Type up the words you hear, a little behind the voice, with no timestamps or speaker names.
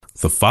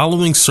The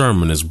following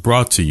sermon is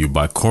brought to you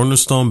by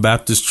Cornerstone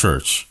Baptist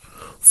Church.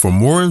 For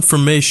more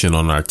information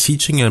on our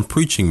teaching and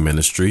preaching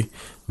ministry,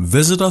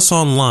 visit us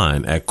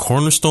online at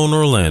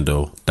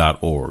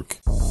cornerstoneorlando.org.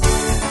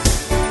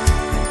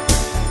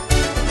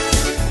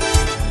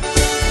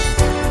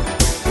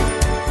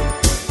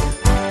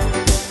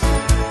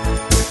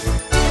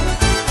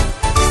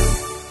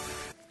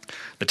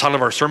 The title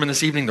of our sermon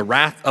this evening, The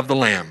Wrath of the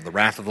Lamb. The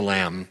Wrath of the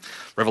Lamb,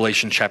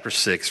 Revelation chapter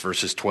 6,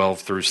 verses 12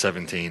 through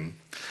 17.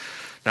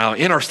 Now,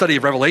 in our study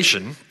of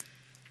Revelation,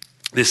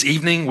 this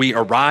evening we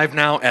arrive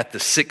now at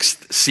the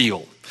sixth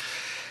seal.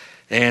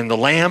 And the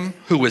Lamb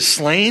who was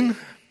slain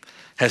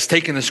has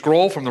taken the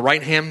scroll from the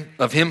right hand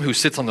of him who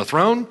sits on the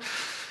throne.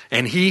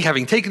 And he,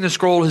 having taken the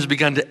scroll, has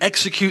begun to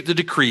execute the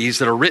decrees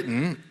that are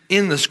written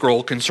in the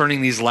scroll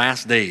concerning these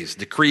last days.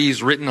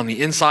 Decrees written on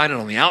the inside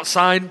and on the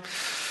outside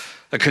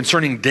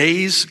concerning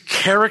days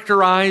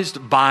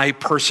characterized by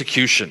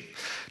persecution.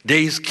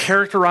 Days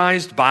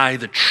characterized by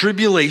the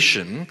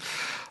tribulation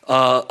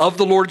of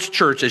the Lord's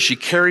church as she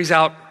carries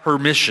out her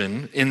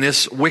mission in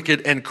this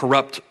wicked and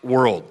corrupt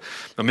world.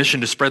 A mission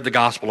to spread the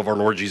gospel of our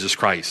Lord Jesus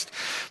Christ.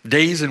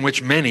 Days in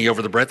which many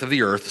over the breadth of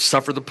the earth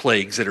suffer the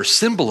plagues that are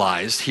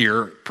symbolized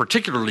here,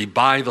 particularly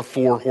by the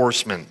four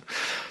horsemen.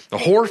 The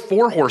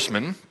four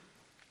horsemen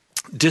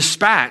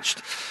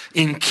dispatched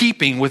in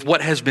keeping with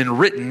what has been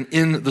written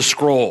in the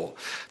scroll.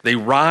 They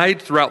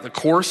ride throughout the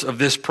course of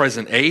this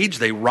present age.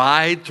 They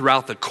ride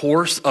throughout the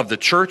course of the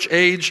church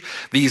age,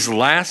 these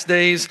last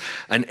days,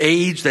 an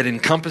age that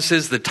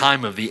encompasses the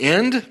time of the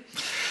end,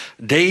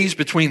 days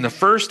between the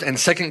first and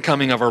second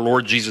coming of our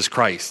Lord Jesus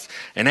Christ.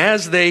 And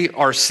as they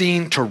are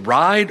seen to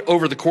ride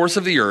over the course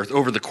of the earth,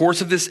 over the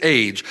course of this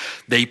age,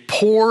 they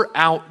pour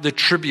out the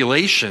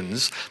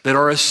tribulations that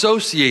are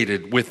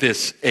associated with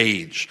this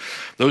age.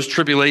 Those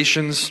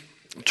tribulations,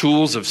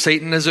 tools of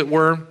Satan, as it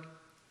were,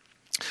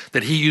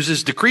 that he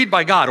uses, decreed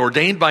by God,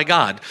 ordained by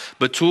God,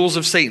 but tools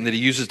of Satan that he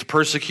uses to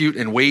persecute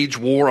and wage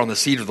war on the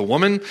seed of the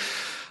woman.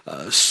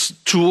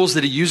 Tools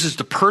that he uses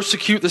to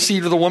persecute the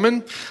seed of the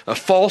woman, a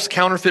false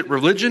counterfeit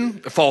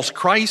religion, a false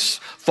Christ,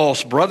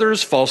 false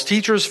brothers, false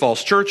teachers,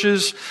 false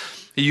churches.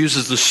 He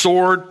uses the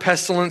sword,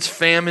 pestilence,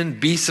 famine,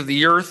 beasts of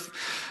the earth.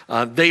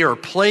 They are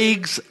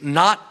plagues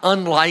not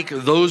unlike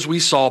those we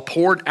saw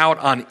poured out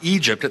on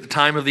Egypt at the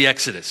time of the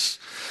Exodus,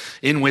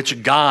 in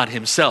which God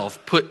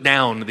himself put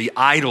down the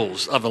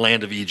idols of the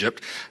land of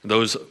Egypt,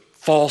 those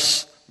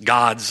false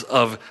gods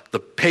of the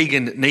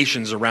pagan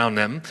nations around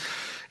them,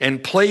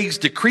 and plagues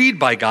decreed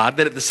by God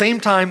that at the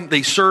same time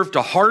they serve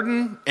to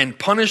harden and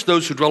punish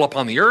those who dwell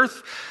upon the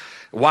earth,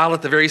 while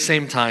at the very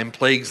same time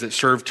plagues that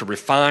serve to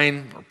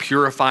refine or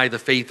purify the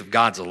faith of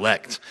God's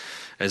elect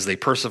as they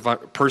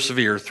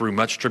persevere through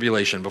much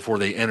tribulation before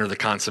they enter the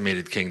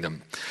consummated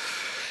kingdom.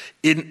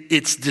 In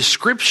its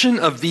description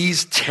of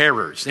these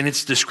terrors, in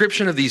its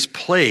description of these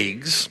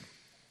plagues,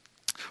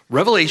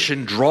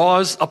 Revelation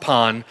draws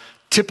upon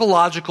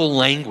typological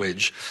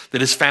language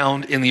that is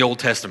found in the Old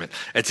Testament.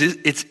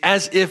 It's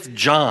as if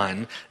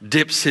John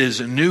dips his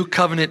New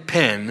Covenant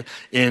pen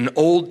in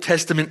Old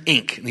Testament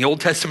ink, in the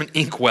Old Testament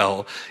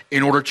inkwell,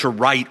 in order to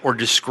write or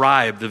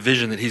describe the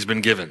vision that he's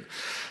been given.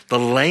 The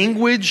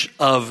language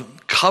of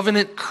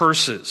covenant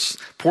curses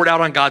poured out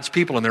on God's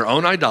people in their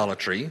own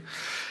idolatry.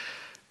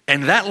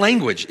 And that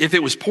language, if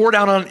it was poured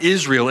out on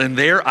Israel in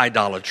their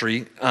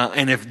idolatry,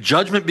 and if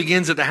judgment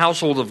begins at the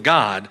household of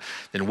God,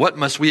 then what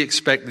must we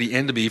expect the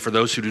end to be for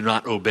those who do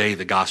not obey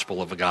the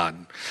gospel of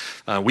God?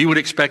 We would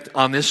expect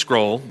on this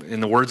scroll,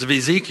 in the words of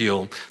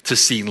Ezekiel, to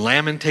see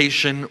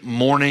lamentation,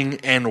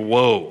 mourning, and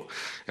woe.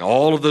 And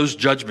all of those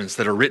judgments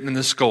that are written in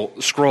this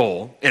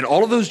scroll, and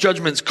all of those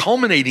judgments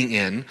culminating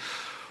in,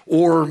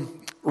 or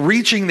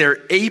reaching their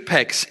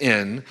apex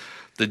in,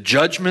 the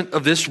judgment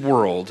of this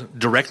world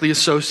directly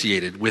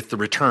associated with the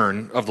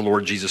return of the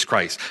Lord Jesus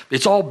Christ.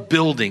 It's all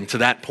building to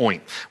that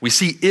point. We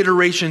see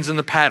iterations in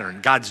the pattern.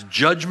 God's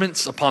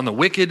judgments upon the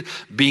wicked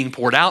being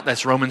poured out.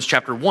 That's Romans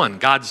chapter 1.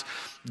 God's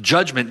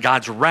judgment,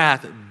 God's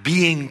wrath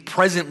being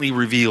presently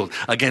revealed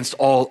against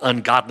all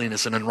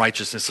ungodliness and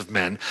unrighteousness of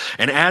men.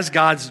 And as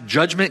God's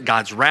judgment,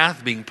 God's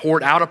wrath being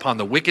poured out upon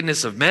the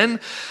wickedness of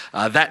men,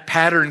 that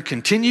pattern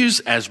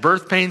continues as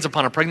birth pains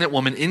upon a pregnant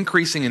woman,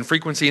 increasing in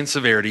frequency and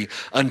severity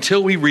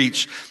until we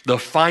reach the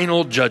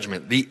final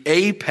judgment, the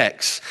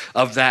apex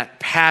of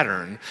that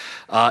pattern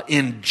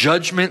in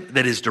judgment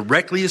that is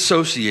directly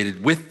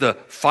associated with the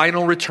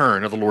final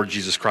return of the Lord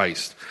Jesus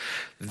Christ.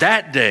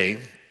 That day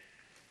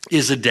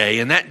is a day,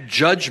 and that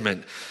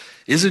judgment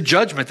is a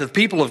judgment that the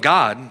people of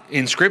God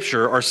in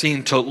Scripture are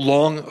seen to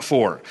long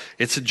for.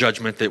 It's a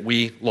judgment that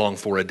we long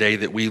for, a day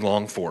that we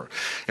long for.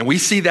 And we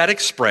see that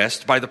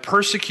expressed by the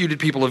persecuted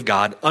people of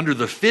God under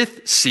the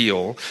fifth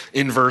seal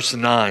in verse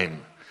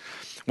 9.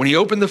 When he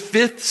opened the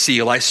fifth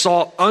seal, I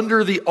saw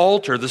under the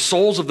altar the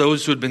souls of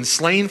those who had been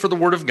slain for the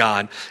word of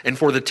God and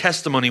for the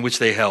testimony which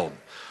they held.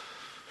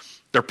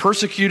 They're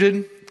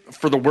persecuted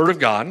for the word of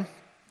God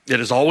that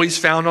is always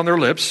found on their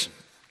lips.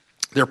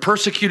 They're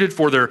persecuted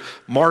for their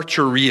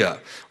martyria,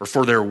 or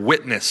for their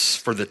witness,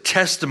 for the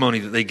testimony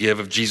that they give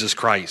of Jesus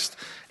Christ.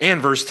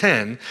 And verse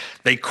 10,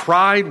 they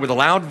cried with a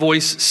loud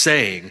voice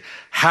saying,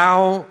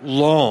 "How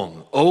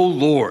long, O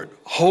Lord,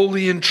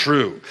 holy and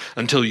true,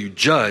 until you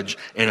judge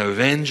and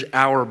avenge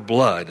our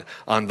blood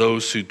on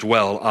those who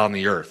dwell on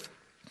the earth?"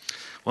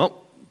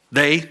 Well,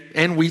 they,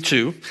 and we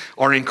too,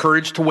 are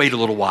encouraged to wait a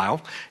little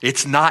while.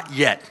 It's not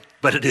yet,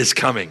 but it is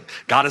coming.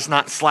 God is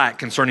not slack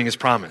concerning his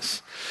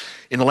promise.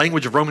 In the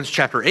language of Romans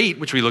chapter 8,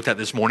 which we looked at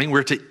this morning,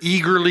 we're to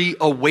eagerly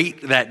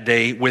await that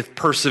day with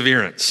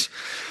perseverance.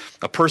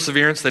 A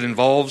perseverance that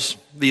involves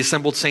the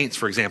assembled saints,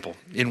 for example,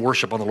 in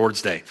worship on the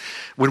Lord's Day.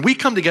 When we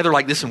come together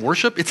like this in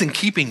worship, it's in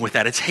keeping with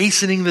that. It's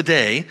hastening the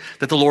day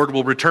that the Lord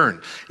will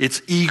return.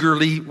 It's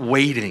eagerly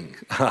waiting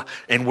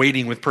and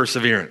waiting with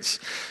perseverance.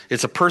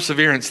 It's a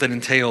perseverance that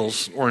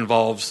entails or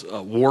involves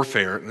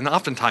warfare, and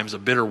oftentimes a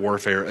bitter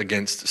warfare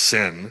against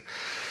sin.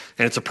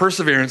 And it's a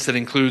perseverance that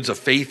includes a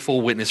faithful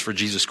witness for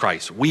Jesus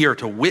Christ. We are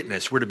to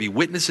witness. We're to be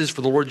witnesses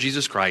for the Lord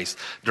Jesus Christ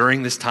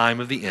during this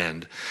time of the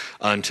end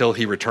until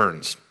he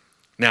returns.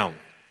 Now,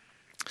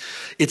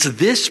 it's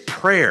this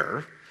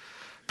prayer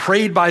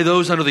prayed by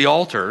those under the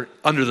altar,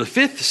 under the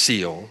fifth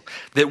seal,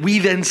 that we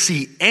then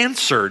see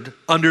answered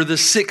under the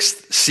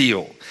sixth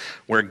seal,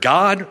 where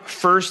God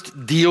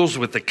first deals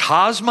with the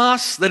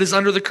cosmos that is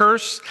under the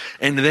curse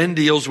and then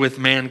deals with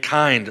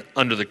mankind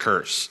under the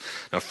curse.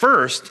 Now,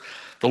 first,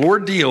 the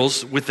Lord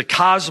deals with the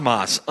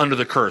cosmos under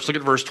the curse. Look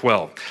at verse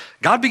 12.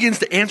 God begins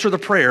to answer the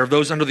prayer of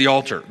those under the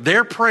altar.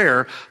 Their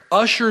prayer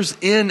ushers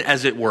in,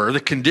 as it were,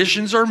 the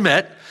conditions are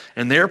met,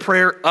 and their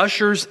prayer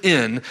ushers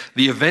in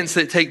the events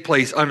that take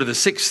place under the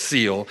sixth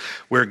seal,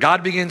 where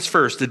God begins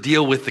first to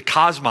deal with the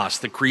cosmos,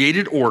 the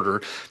created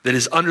order that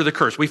is under the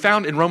curse. We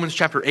found in Romans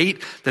chapter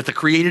 8 that the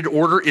created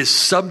order is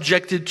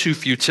subjected to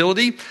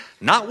futility,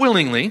 not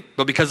willingly,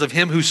 but because of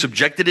him who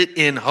subjected it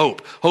in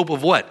hope. Hope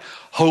of what?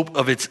 Hope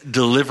of its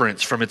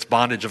deliverance from its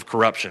bondage of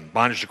corruption,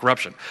 bondage to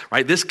corruption,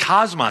 right? This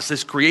cosmos,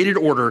 this created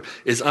order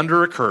is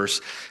under a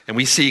curse, and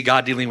we see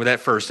God dealing with that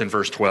first in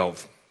verse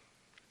 12.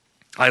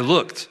 I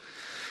looked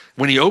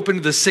when he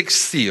opened the sixth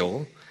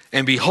seal,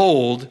 and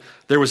behold,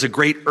 there was a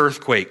great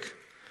earthquake.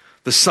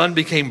 The sun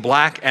became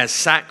black as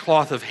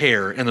sackcloth of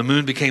hair, and the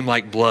moon became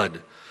like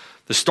blood.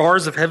 The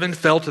stars of heaven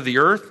fell to the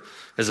earth,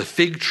 as a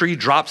fig tree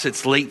drops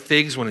its late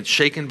figs when it's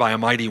shaken by a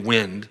mighty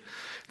wind.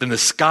 Then the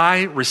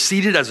sky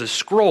receded as a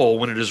scroll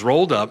when it is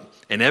rolled up,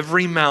 and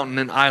every mountain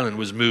and island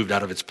was moved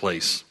out of its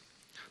place.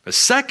 The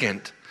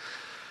second,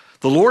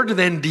 the Lord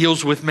then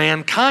deals with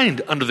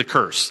mankind under the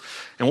curse.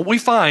 And what we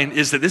find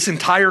is that this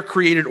entire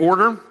created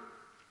order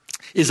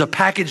is a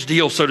package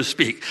deal, so to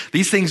speak.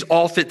 These things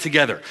all fit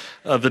together.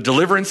 The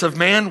deliverance of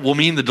man will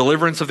mean the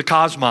deliverance of the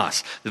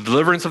cosmos. The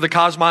deliverance of the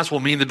cosmos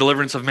will mean the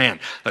deliverance of man.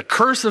 The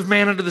curse of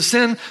man under the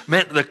sin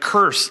meant the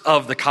curse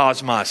of the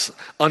cosmos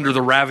under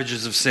the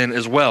ravages of sin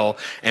as well.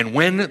 And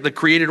when the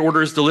created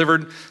order is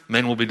delivered,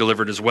 men will be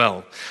delivered as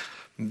well.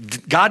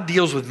 God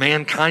deals with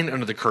mankind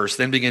under the curse,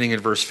 then beginning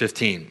in verse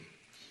 15.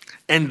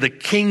 And the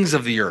kings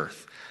of the earth,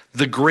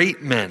 the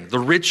great men, the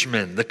rich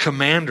men, the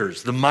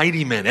commanders, the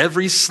mighty men,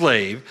 every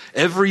slave,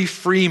 every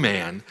free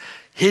man,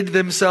 hid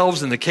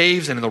themselves in the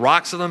caves and in the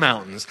rocks of the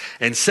mountains,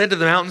 and said to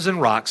the mountains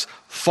and rocks,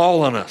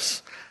 "Fall on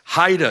us,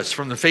 hide us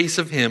from the face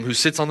of him who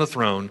sits on the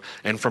throne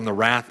and from the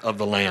wrath of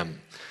the Lamb.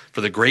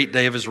 For the great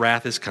day of his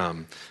wrath is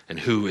come,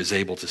 and who is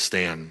able to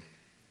stand?"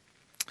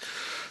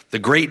 The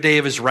great day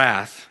of his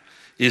wrath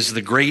is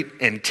the great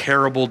and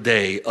terrible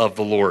day of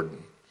the Lord.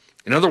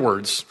 In other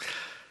words,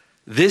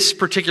 this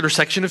particular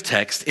section of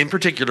text, in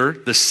particular,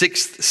 the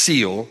sixth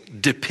seal,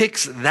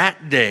 depicts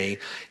that day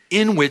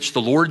in which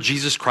the Lord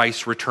Jesus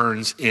Christ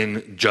returns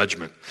in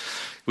judgment.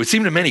 It would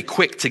seem to many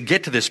quick to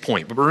get to this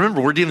point, but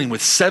remember, we're dealing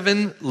with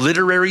 7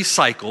 literary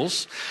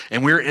cycles,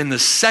 and we're in the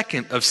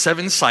second of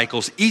 7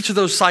 cycles, each of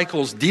those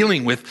cycles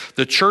dealing with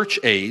the church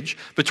age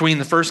between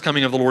the first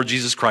coming of the Lord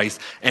Jesus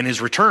Christ and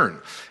his return.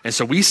 And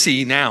so we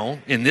see now,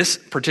 in this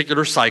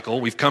particular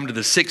cycle, we've come to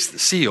the sixth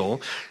seal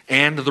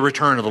and the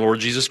return of the Lord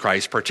Jesus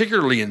Christ,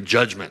 particularly in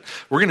judgment.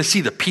 We're going to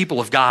see the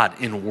people of God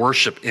in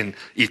worship in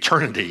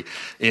eternity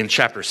in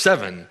chapter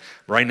 7.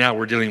 Right now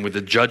we're dealing with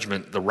the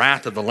judgment, the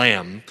wrath of the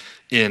Lamb,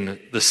 in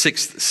the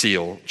sixth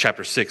seal,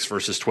 chapter 6,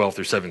 verses 12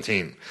 through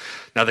 17.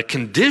 Now the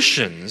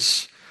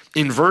conditions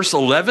in verse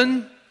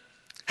 11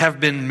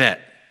 have been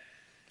met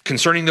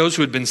concerning those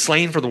who had been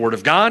slain for the word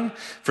of God,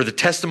 for the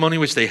testimony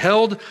which they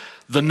held,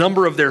 the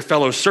number of their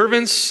fellow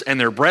servants and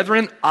their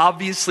brethren,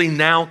 obviously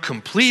now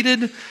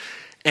completed,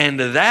 and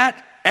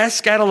that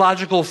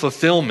eschatological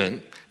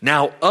fulfillment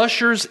now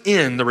ushers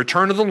in the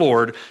return of the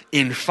Lord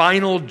in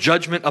final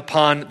judgment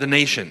upon the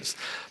nations.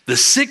 The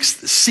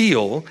sixth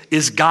seal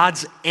is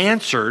God's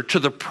answer to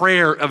the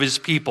prayer of his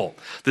people.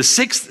 The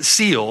sixth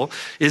seal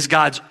is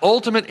God's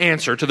ultimate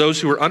answer to those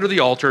who are under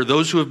the altar,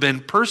 those who have been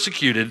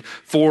persecuted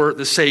for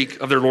the sake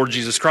of their Lord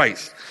Jesus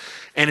Christ.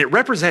 And it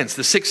represents,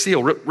 the sixth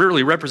seal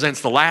really represents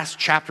the last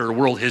chapter of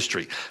world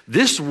history.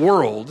 This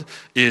world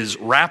is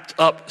wrapped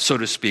up, so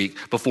to speak,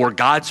 before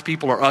God's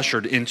people are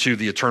ushered into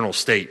the eternal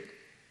state.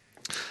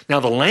 Now,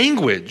 the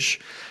language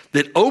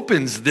that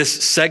opens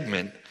this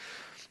segment,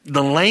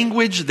 the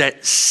language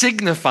that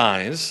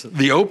signifies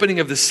the opening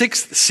of the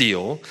sixth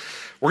seal,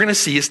 we're going to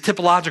see is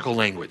typological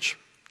language.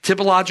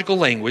 Typological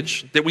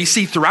language that we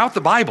see throughout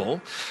the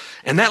Bible,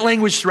 and that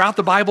language throughout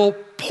the Bible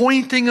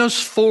pointing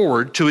us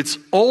forward to its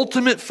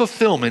ultimate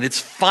fulfillment, its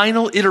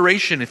final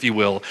iteration, if you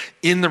will,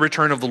 in the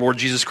return of the Lord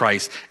Jesus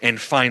Christ and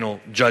final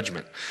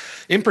judgment.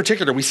 In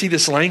particular, we see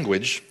this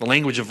language, the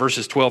language of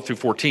verses 12 through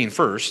 14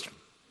 first,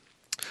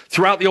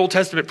 throughout the Old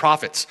Testament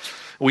prophets.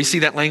 We see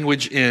that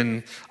language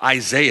in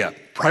Isaiah,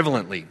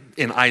 prevalently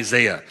in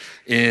Isaiah,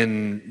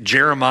 in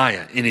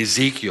Jeremiah, in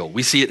Ezekiel.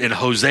 We see it in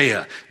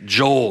Hosea,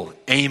 Joel,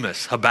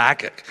 Amos,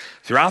 Habakkuk.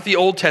 Throughout the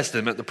Old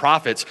Testament, the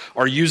prophets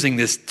are using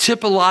this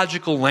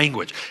typological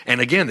language.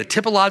 And again, the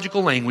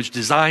typological language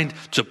designed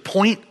to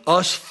point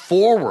us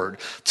forward,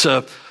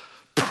 to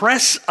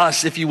press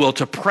us, if you will,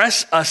 to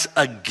press us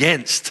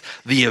against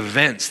the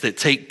events that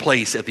take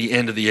place at the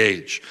end of the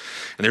age.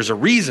 And there's a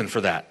reason for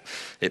that.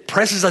 It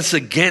presses us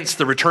against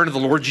the return of the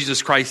Lord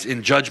Jesus Christ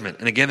in judgment.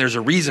 And again, there's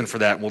a reason for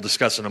that, and we'll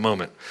discuss in a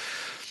moment.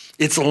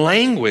 It's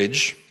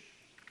language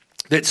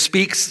that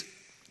speaks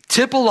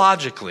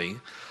typologically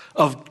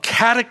of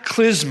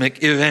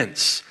cataclysmic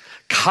events,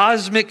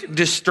 cosmic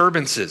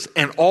disturbances,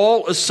 and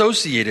all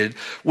associated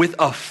with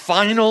a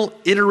final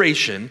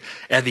iteration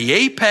at the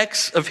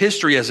apex of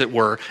history, as it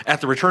were,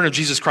 at the return of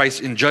Jesus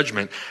Christ in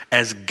judgment,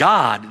 as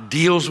God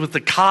deals with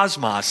the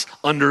cosmos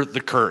under the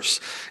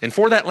curse. And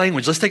for that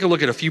language, let's take a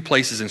look at a few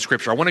places in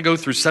Scripture. I want to go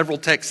through several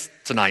texts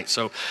tonight.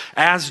 So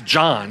as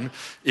John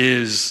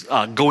is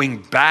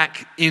going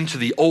back into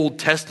the Old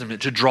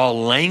Testament to draw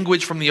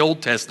language from the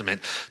Old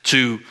Testament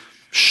to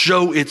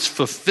show its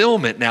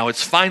fulfillment now,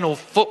 its final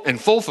and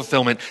full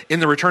fulfillment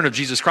in the return of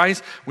Jesus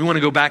Christ, we want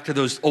to go back to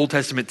those Old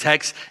Testament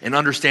texts and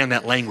understand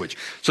that language.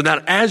 So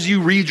that as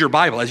you read your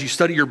Bible, as you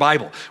study your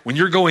Bible, when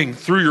you're going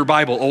through your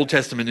Bible, Old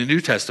Testament and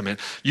New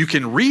Testament, you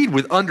can read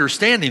with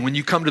understanding when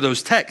you come to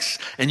those texts,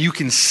 and you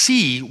can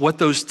see what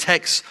those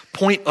texts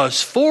point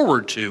us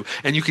forward to,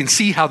 and you can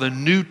see how the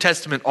New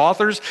Testament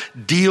authors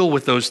deal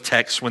with those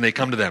texts when they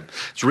come to them.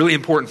 It's really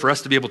important for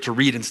us to be able to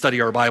read and study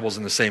our Bibles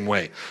in the same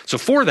way. So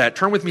for that,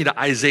 turn with me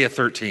to Isaiah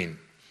 13.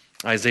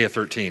 Isaiah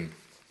 13.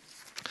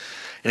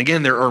 And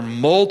again, there are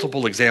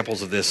multiple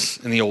examples of this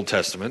in the Old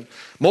Testament,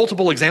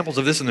 multiple examples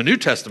of this in the New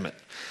Testament.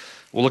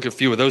 We'll look at a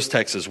few of those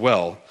texts as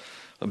well.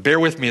 Bear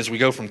with me as we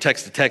go from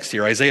text to text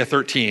here. Isaiah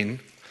 13,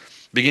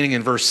 beginning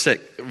in verse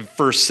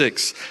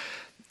 6.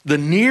 The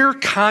near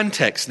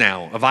context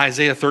now of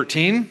Isaiah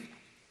 13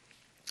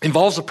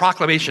 involves a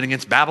proclamation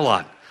against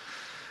Babylon.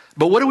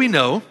 But what do we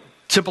know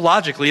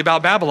typologically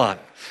about Babylon?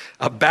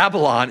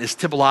 Babylon is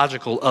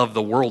typological of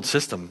the world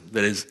system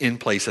that is in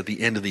place at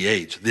the end of the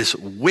age. This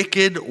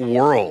wicked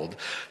world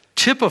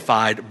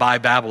typified by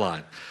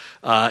Babylon.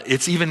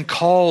 It's even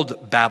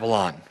called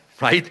Babylon,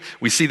 right?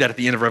 We see that at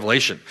the end of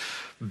Revelation.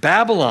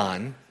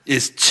 Babylon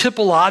is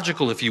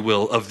typological, if you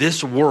will, of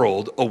this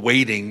world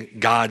awaiting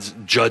God's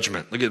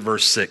judgment. Look at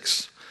verse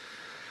 6.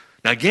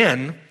 Now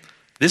again,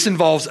 this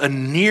involves a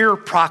near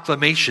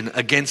proclamation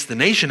against the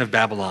nation of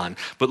Babylon,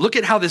 but look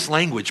at how this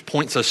language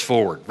points us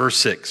forward. Verse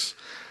 6.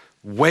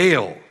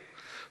 Wail,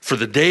 for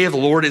the day of the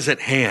Lord is at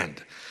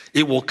hand.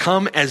 It will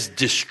come as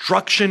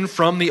destruction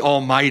from the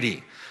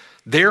Almighty.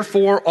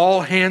 Therefore,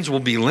 all hands will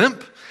be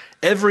limp.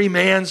 Every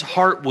man's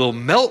heart will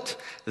melt.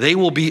 They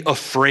will be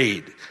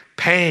afraid.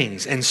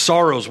 Pangs and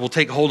sorrows will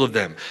take hold of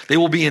them. They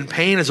will be in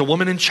pain as a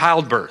woman in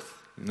childbirth.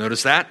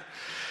 Notice that?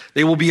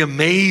 They will be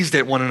amazed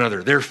at one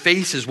another. Their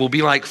faces will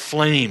be like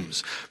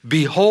flames.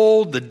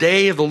 Behold, the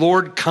day of the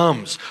Lord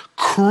comes,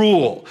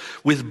 cruel,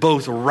 with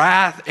both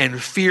wrath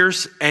and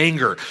fierce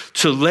anger,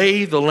 to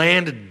lay the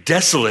land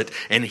desolate,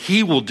 and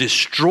he will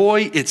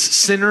destroy its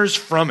sinners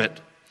from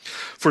it.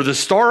 For the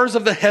stars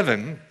of the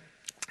heaven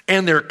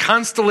and their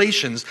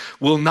constellations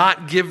will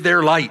not give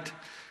their light.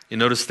 You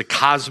notice the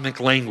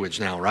cosmic language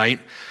now, right?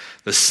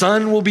 The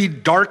sun will be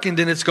darkened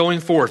in its going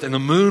forth, and the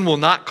moon will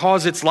not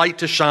cause its light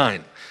to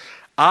shine.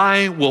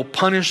 I will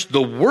punish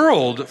the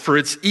world for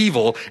its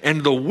evil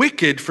and the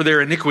wicked for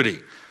their iniquity.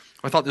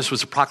 I thought this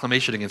was a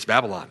proclamation against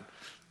Babylon.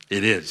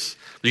 It is.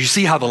 You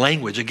see how the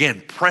language,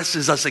 again,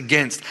 presses us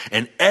against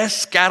an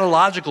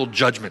eschatological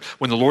judgment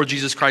when the Lord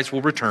Jesus Christ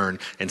will return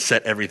and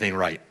set everything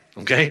right.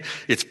 Okay?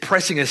 It's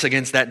pressing us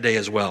against that day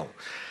as well.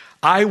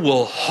 I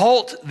will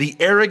halt the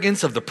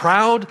arrogance of the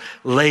proud,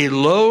 lay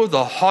low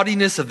the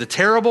haughtiness of the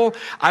terrible.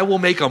 I will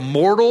make a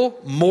mortal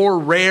more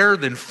rare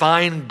than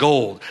fine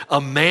gold,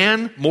 a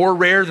man more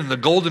rare than the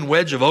golden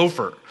wedge of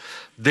Ophir.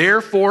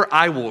 Therefore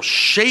I will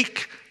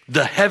shake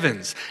the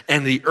heavens,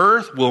 and the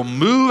earth will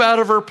move out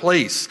of her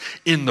place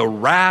in the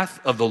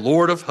wrath of the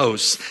Lord of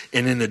hosts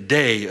and in the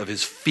day of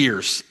his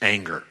fierce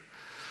anger.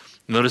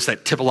 Notice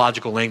that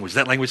typological language. Does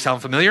that language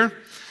sound familiar?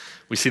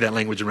 We see that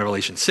language in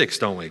Revelation 6,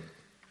 don't we?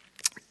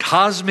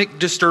 Cosmic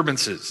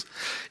disturbances.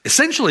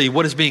 Essentially,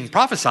 what is being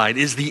prophesied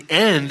is the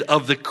end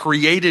of the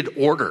created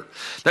order.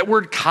 That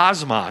word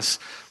cosmos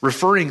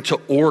referring to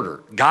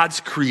order, God's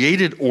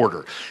created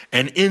order.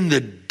 And in the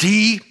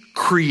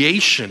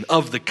decreation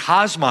of the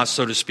cosmos,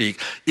 so to speak,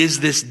 is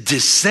this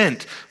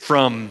descent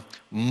from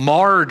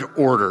marred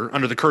order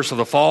under the curse of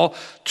the fall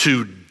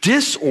to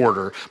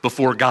disorder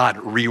before God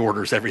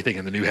reorders everything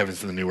in the new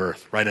heavens and the new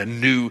earth, right? A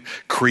new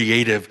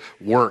creative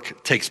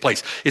work takes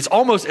place. It's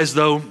almost as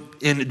though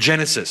in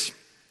Genesis,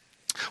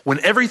 when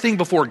everything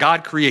before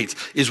God creates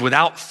is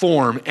without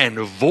form and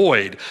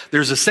void,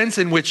 there's a sense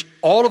in which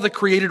all of the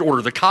created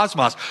order, the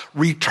cosmos,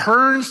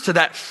 returns to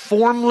that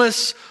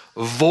formless,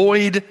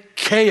 void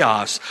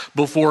chaos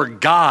before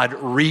God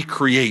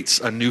recreates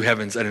a new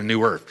heavens and a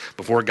new earth,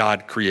 before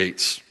God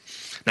creates.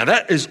 Now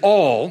that is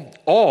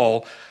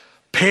all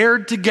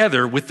paired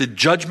together with the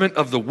judgment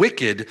of the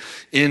wicked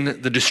in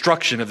the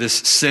destruction of this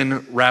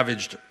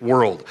sin-ravaged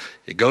world.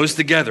 It goes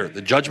together,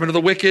 the judgment of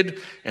the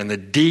wicked and the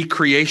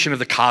decreation of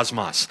the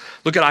cosmos.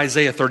 Look at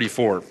Isaiah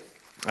 34.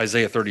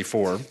 Isaiah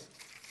 34.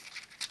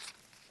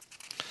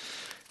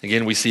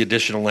 Again, we see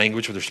additional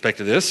language with respect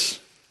to this.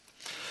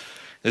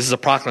 This is a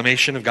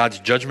proclamation of God's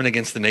judgment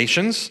against the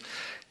nations.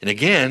 And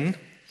again,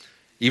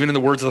 even in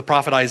the words of the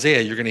prophet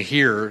Isaiah, you're going to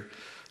hear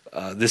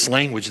this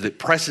language that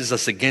presses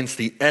us against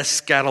the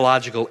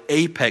eschatological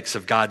apex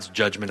of God's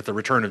judgment at the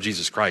return of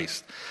Jesus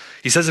Christ.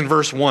 He says in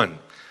verse 1,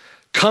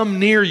 "Come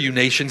near, you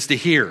nations, to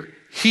hear.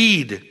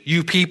 Heed,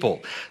 you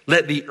people.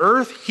 Let the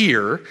earth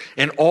hear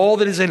and all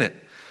that is in it,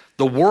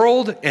 the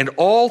world and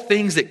all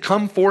things that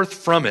come forth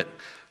from it.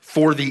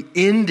 For the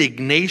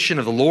indignation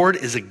of the Lord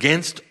is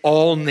against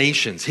all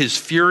nations, his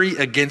fury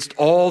against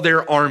all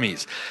their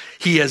armies.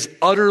 He has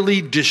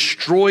utterly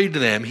destroyed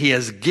them. He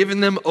has given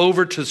them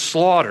over to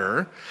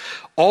slaughter.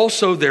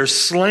 Also their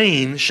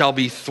slain shall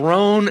be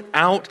thrown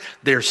out.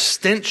 Their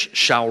stench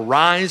shall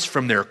rise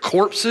from their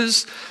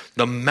corpses.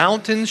 The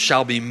mountains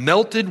shall be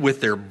melted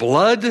with their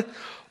blood.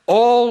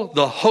 All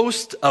the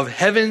host of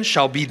heaven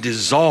shall be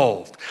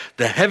dissolved.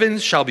 The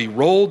heavens shall be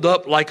rolled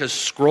up like a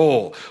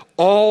scroll.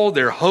 All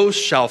their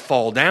hosts shall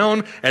fall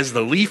down as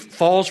the leaf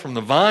falls from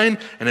the vine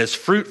and as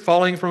fruit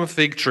falling from a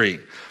fig tree.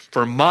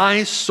 For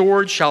my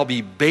sword shall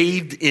be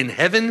bathed in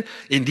heaven.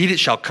 Indeed, it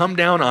shall come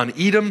down on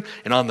Edom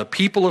and on the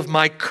people of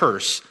my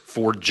curse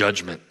for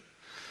judgment."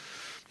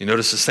 You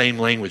notice the same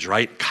language,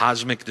 right?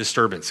 Cosmic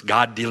disturbance.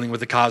 God dealing with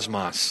the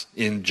cosmos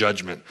in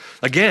judgment.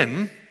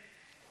 Again,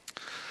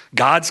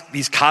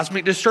 these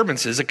cosmic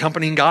disturbances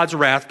accompanying God's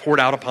wrath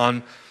poured out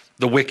upon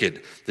the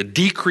wicked, the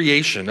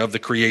decreation of the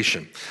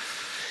creation.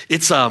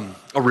 It's a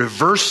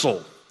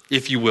reversal,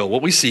 if you will.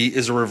 What we see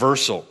is a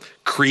reversal.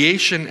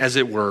 Creation, as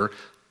it were,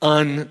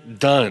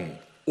 undone.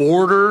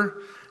 Order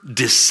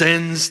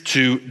descends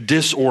to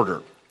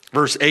disorder.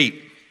 Verse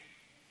 8,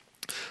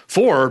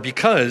 "For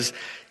because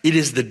it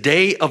is the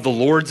day of the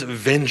Lord's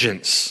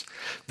vengeance,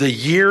 the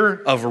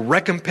year of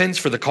recompense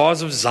for the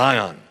cause of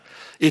Zion.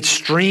 Its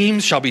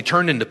streams shall be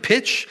turned into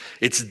pitch,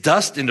 its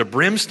dust into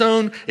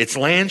brimstone, its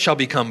land shall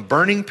become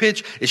burning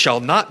pitch, it shall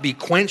not be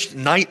quenched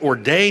night or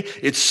day,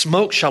 its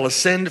smoke shall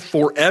ascend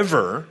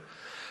forever.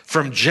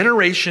 From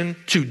generation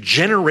to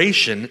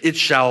generation it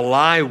shall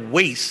lie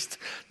waste,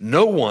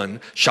 no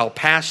one shall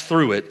pass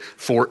through it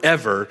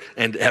forever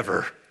and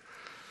ever."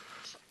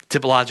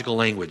 Typological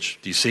language,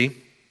 do you see?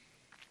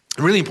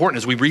 Really important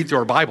as we read through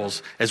our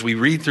Bibles, as we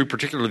read through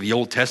particularly the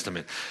Old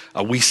Testament,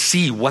 we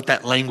see what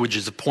that language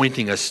is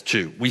pointing us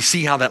to. We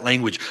see how that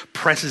language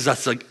presses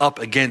us up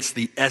against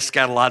the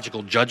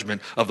eschatological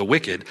judgment of the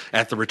wicked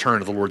at the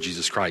return of the Lord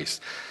Jesus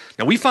Christ.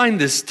 Now we find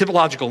this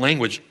typological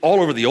language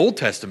all over the Old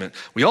Testament.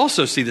 We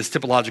also see this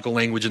typological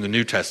language in the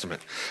New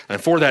Testament.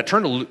 And for that,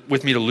 turn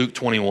with me to Luke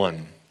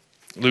 21.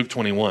 Luke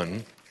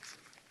 21.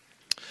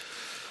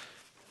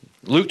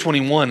 Luke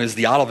 21 is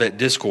the Olivet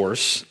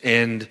Discourse,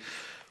 and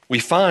we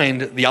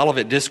find the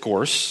Olivet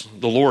Discourse,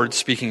 the Lord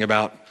speaking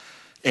about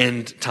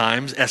end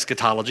times,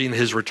 eschatology, and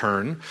his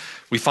return.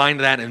 We find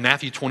that in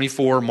Matthew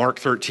 24, Mark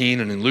 13,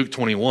 and in Luke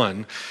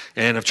 21.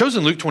 And I've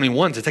chosen Luke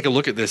 21 to take a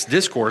look at this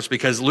discourse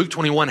because Luke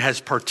 21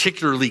 has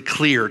particularly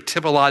clear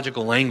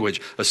typological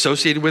language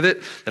associated with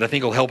it that I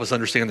think will help us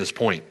understand this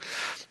point.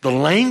 The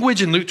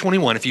language in Luke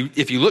 21, if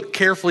you look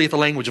carefully at the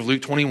language of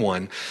Luke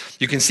 21,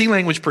 you can see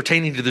language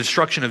pertaining to the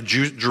destruction of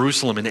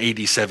Jerusalem in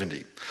AD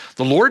 70.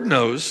 The Lord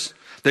knows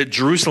that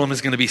Jerusalem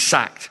is going to be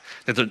sacked,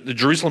 that the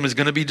Jerusalem is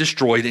going to be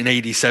destroyed in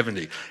AD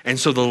 70. And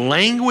so the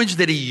language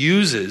that he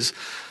uses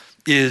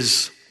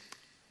is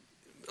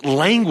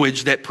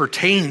language that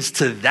pertains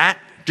to that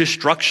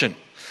destruction,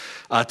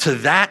 to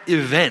that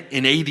event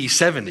in AD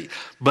 70.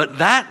 But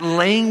that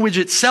language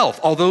itself,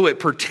 although it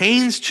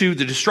pertains to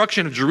the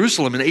destruction of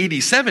Jerusalem in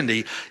AD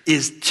 70,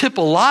 is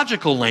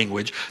typological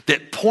language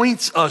that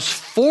points us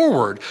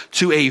forward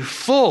to a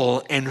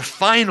full and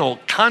final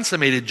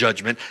consummated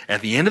judgment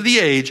at the end of the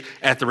age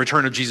at the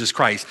return of Jesus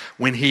Christ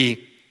when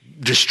he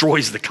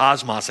destroys the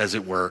cosmos, as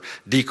it were,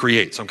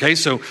 decreates. Okay,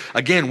 so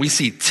again, we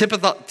see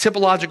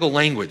typological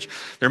language.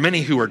 There are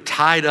many who are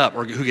tied up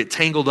or who get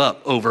tangled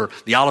up over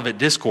the Olivet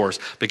Discourse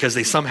because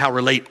they somehow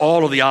relate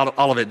all of the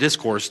Olivet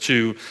Discourse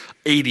to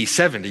AD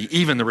 70,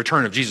 even the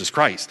return of Jesus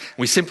Christ.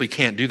 We simply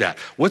can't do that.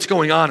 What's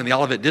going on in the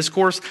Olivet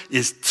Discourse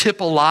is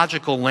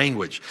typological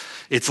language.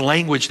 It's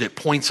language that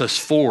points us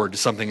forward to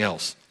something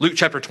else. Luke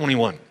chapter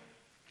 21.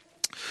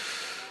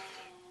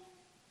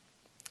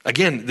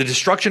 Again, the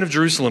destruction of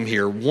Jerusalem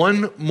here,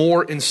 one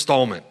more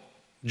installment.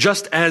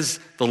 Just as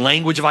the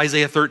language of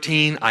Isaiah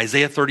 13,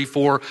 Isaiah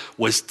 34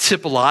 was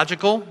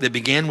typological, that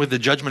began with the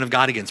judgment of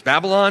God against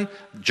Babylon,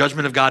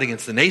 judgment of God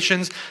against the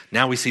nations.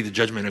 Now we see the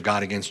judgment of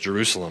God against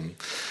Jerusalem.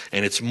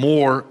 And it's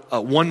more,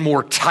 one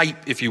more type,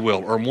 if you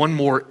will, or one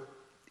more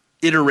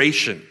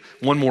iteration,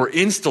 one more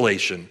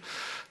installation,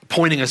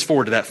 pointing us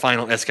forward to that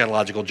final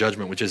eschatological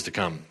judgment which is to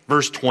come.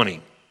 Verse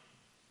 20.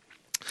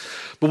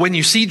 But when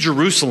you see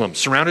Jerusalem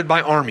surrounded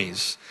by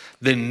armies,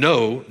 then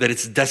know that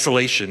its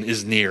desolation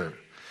is near.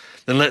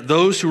 Then let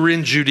those who are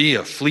in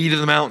Judea flee to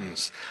the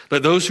mountains.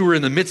 Let those who are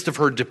in the midst of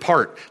her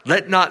depart.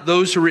 Let not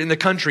those who are in the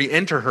country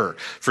enter her.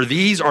 For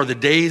these are the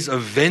days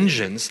of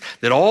vengeance,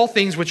 that all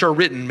things which are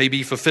written may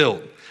be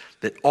fulfilled.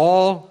 That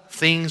all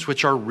things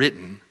which are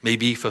written may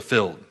be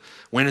fulfilled.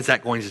 When is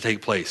that going to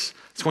take place?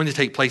 It's going to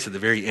take place at the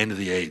very end of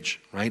the age,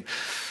 right?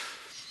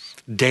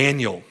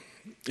 Daniel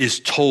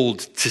is told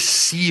to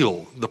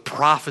seal the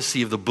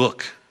prophecy of the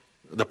book,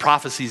 the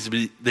prophecies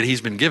that he's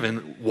been given.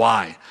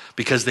 Why?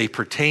 Because they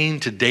pertain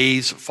to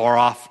days far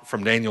off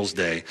from Daniel's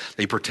day.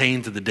 They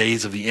pertain to the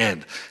days of the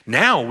end.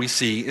 Now we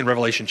see in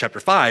Revelation chapter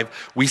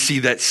 5, we see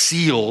that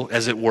seal,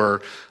 as it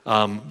were,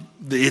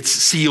 its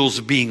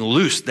seals being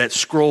loosed, that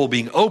scroll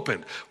being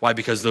opened. Why?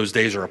 Because those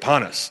days are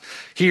upon us.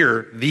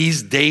 Here,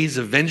 these days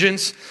of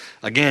vengeance,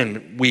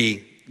 again,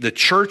 the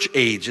church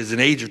age is an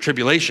age of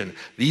tribulation.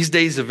 These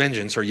days of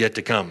vengeance are yet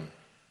to come.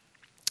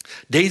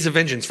 Days of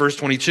vengeance, verse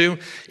 22,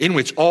 in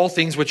which all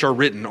things which are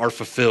written are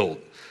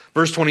fulfilled.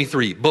 Verse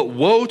 23, but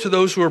woe to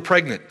those who are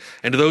pregnant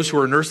and to those who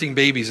are nursing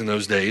babies in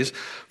those days,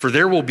 for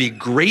there will be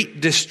great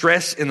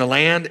distress in the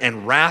land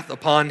and wrath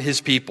upon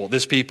this people,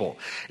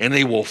 and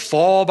they will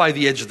fall by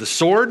the edge of the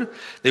sword.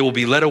 They will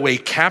be led away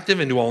captive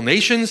into all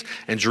nations,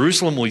 and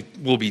Jerusalem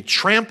will be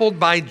trampled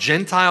by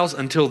Gentiles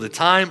until the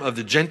time of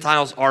the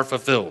Gentiles are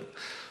fulfilled.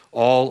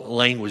 All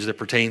language that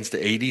pertains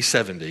to AD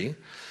 70,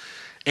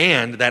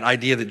 and that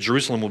idea that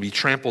Jerusalem will be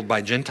trampled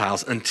by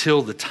Gentiles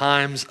until the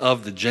times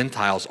of the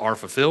Gentiles are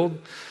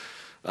fulfilled,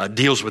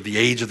 deals with the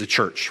age of the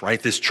church,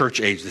 right? This church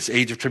age, this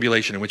age of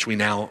tribulation in which we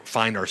now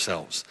find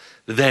ourselves.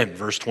 Then,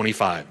 verse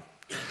 25,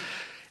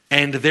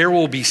 and there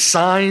will be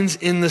signs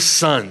in the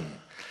sun,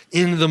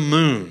 in the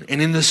moon,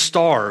 and in the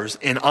stars,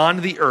 and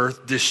on the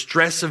earth,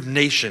 distress of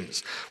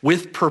nations,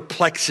 with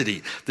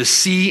perplexity, the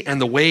sea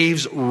and the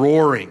waves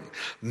roaring,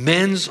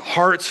 men's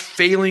hearts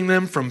failing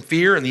them from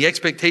fear and the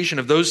expectation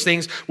of those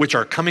things which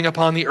are coming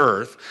upon the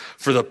earth,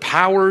 for the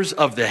powers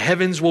of the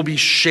heavens will be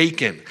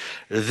shaken.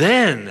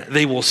 Then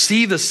they will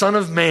see the Son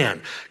of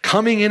Man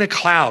coming in a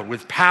cloud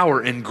with power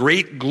and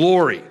great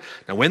glory.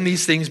 Now, when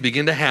these things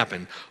begin to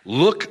happen,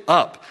 look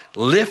up,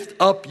 lift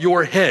up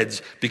your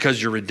heads,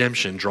 because your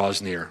redemption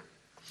draws near.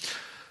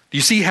 Do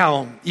you see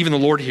how even the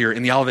Lord here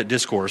in the Olivet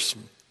Discourse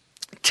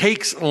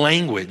takes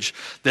language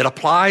that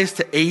applies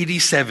to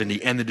AD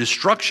 70 and the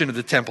destruction of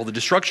the temple, the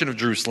destruction of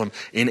Jerusalem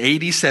in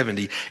AD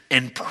 70,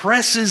 and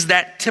presses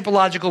that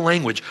typological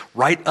language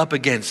right up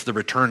against the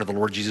return of the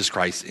Lord Jesus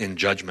Christ in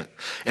judgment.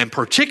 And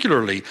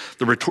particularly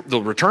the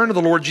return of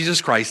the Lord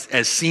Jesus Christ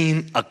as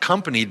seen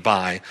accompanied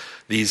by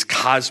these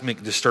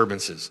cosmic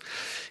disturbances.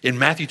 In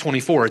Matthew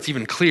 24, it's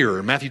even clearer.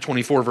 In Matthew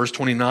 24, verse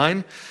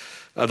 29,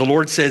 the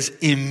Lord says,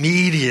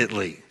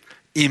 immediately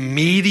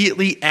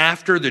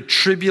after the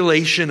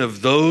tribulation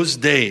of those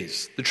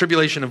days. The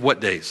tribulation of what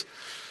days?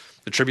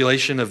 The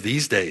tribulation of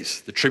these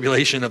days. The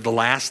tribulation of the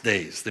last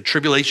days. The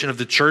tribulation of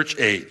the church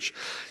age.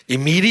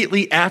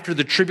 Immediately after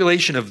the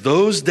tribulation of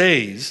those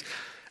days,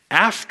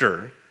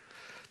 after,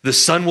 the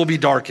sun will be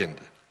darkened.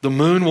 The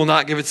moon will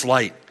not give its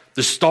light.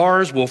 The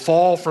stars will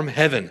fall from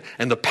heaven,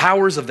 and the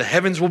powers of the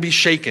heavens will be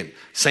shaken.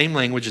 Same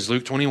language as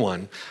Luke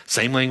 21.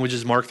 Same language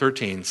as Mark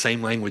 13.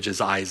 Same language as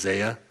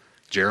Isaiah,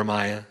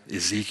 Jeremiah,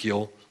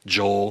 Ezekiel,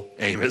 Joel,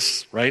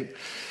 Amos, right?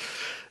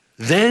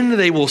 Then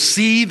they will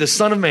see the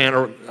Son of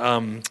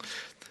Man,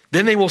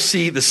 then they will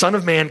see the Son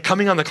of Man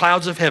coming on the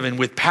clouds of heaven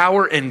with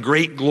power and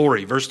great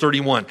glory. Verse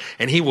 31,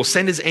 and he will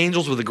send his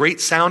angels with a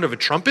great sound of a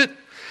trumpet.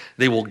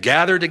 They will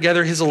gather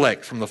together his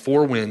elect from the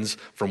four winds,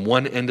 from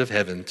one end of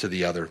heaven to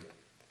the other.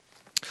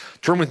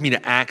 Turn with me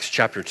to Acts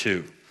chapter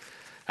 2.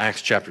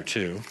 Acts chapter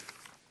 2. We'll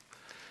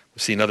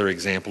see another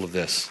example of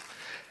this.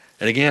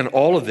 And again,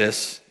 all of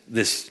this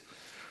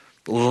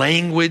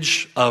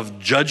language of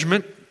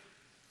judgment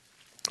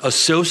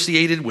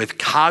associated with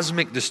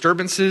cosmic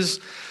disturbances,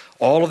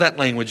 all of that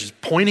language is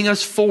pointing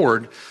us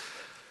forward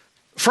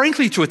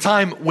frankly, to a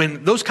time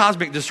when those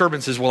cosmic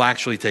disturbances will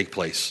actually take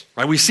place.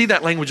 Right? We see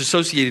that language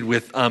associated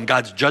with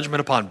God's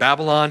judgment upon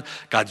Babylon,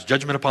 God's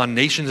judgment upon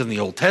nations in the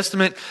Old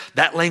Testament.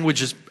 That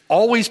language is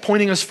always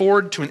pointing us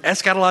forward to an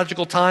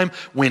eschatological time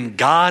when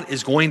God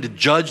is going to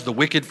judge the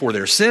wicked for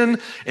their sin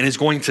and is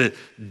going to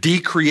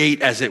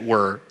decreate, as it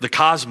were, the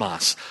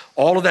cosmos.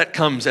 All of that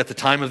comes at the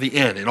time of the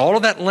end. And all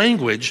of that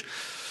language,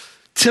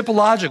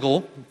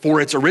 typological for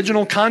its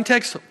original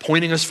context,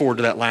 pointing us forward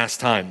to that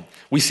last time.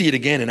 We see it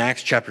again in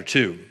Acts chapter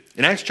 2.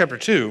 In Acts chapter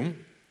 2,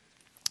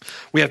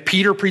 we have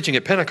Peter preaching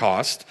at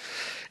Pentecost,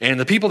 and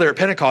the people there at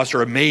Pentecost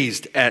are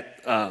amazed at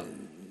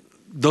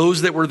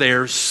those that were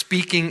there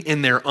speaking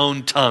in their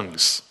own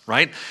tongues,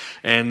 right?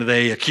 And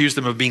they accuse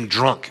them of being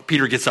drunk.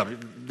 Peter gets up.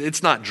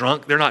 It's not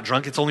drunk. They're not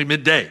drunk. It's only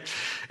midday.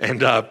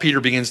 And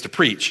Peter begins to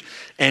preach.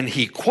 And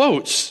he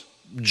quotes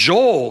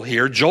Joel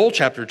here, Joel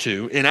chapter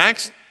 2, in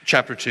Acts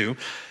chapter 2,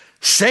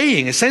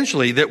 saying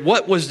essentially that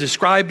what was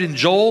described in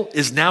Joel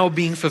is now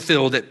being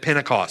fulfilled at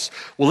Pentecost.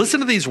 Well,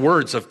 listen to these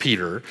words of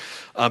Peter,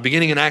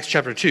 beginning in Acts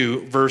chapter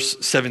 2, verse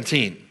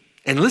 17.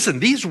 And listen,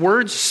 these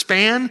words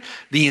span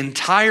the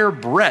entire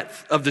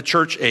breadth of the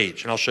church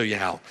age, and I'll show you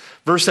how.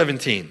 Verse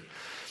 17,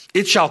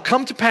 "It shall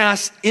come to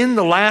pass in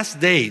the last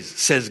days,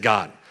 says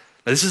God."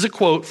 Now, this is a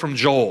quote from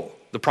Joel,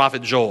 the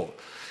prophet Joel.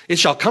 "It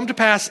shall come to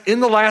pass in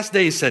the last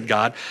days, said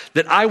God,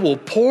 that I will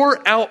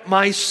pour out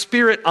my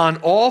spirit on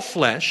all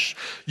flesh.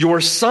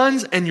 Your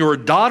sons and your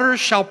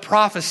daughters shall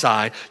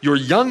prophesy. Your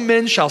young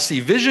men shall see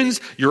visions.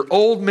 Your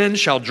old men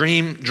shall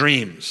dream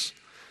dreams."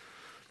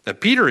 Now,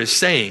 Peter is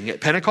saying at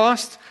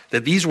Pentecost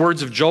that these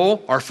words of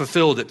Joel are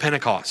fulfilled at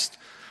Pentecost.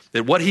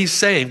 That what he's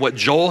saying, what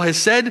Joel has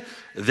said,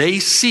 they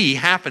see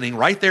happening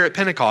right there at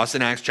Pentecost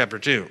in Acts chapter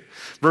 2.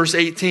 Verse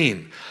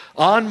 18,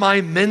 "On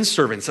my men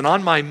servants and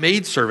on my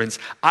maid servants,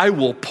 I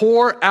will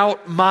pour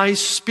out my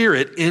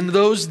spirit in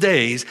those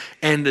days,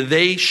 and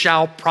they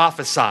shall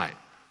prophesy."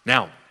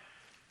 Now,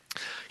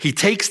 he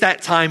takes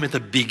that time at the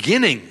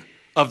beginning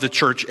of the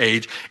church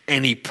age,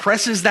 and he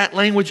presses that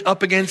language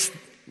up against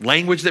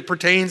language that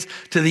pertains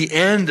to the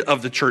end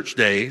of the church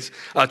age.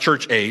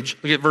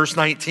 Look at verse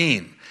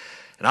 19.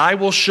 "And I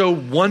will show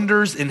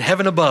wonders in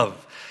heaven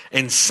above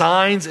and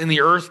signs in the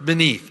earth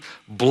beneath,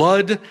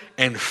 blood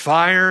and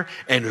fire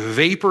and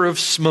vapor of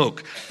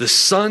smoke. The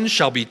sun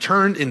shall be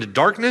turned into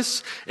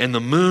darkness and the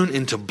moon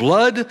into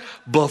blood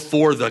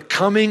before the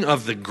coming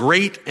of the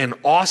great and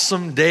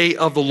awesome day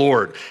of the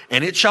Lord.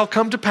 And it shall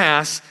come to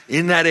pass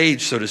in that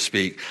age, so to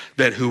speak,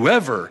 that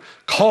whoever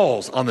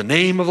calls on the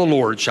name of the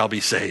Lord shall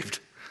be saved."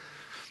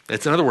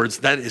 It's, in other words,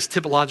 that is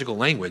typological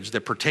language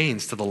that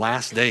pertains to the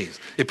last days.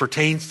 It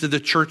pertains to the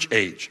church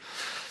age.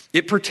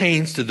 It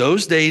pertains to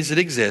those days that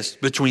exist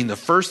between the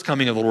first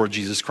coming of the Lord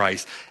Jesus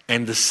Christ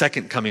and the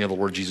second coming of the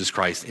Lord Jesus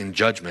Christ in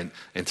judgment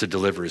and to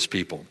deliver his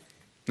people.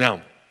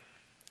 Now,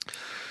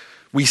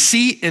 we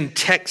see in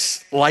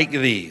texts like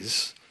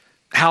these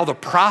how the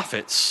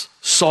prophets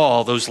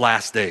saw those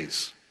last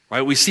days.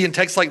 Right? We see in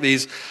texts like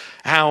these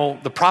how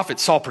the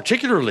prophets saw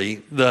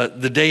particularly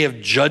the day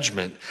of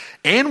judgment.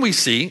 And we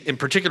see, in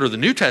particular the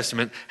New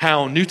Testament,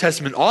 how New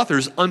Testament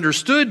authors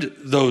understood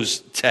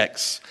those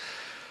texts.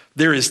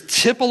 There is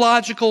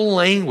typological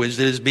language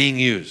that is being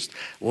used.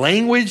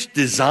 Language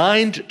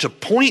designed to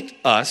point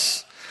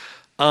us,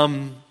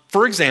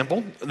 for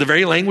example, the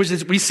very language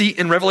that we see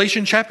in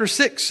Revelation chapter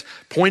 6,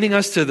 pointing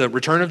us to the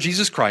return of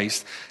Jesus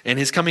Christ and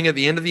his coming at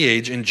the end of the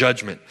age in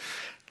judgment.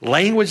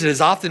 Language that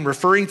is often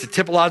referring to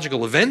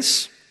typological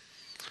events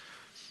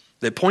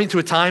that point to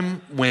a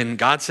time when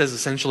God says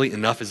essentially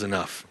enough is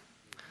enough.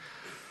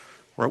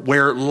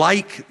 Where,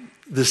 like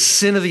the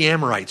sin of the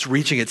Amorites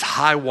reaching its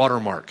high water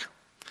mark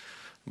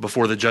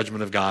before the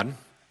judgment of God,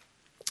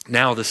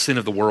 now the sin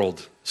of the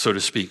world, so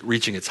to speak,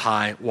 reaching its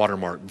high water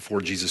mark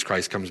before Jesus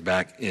Christ comes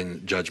back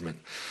in judgment.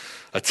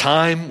 A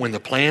time when the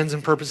plans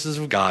and purposes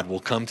of God will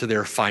come to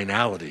their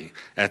finality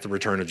at the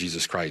return of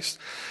Jesus Christ.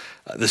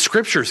 The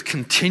scriptures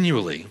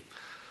continually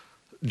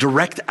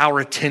direct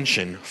our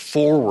attention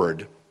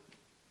forward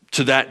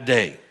to that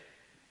day,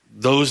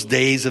 those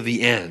days of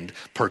the end,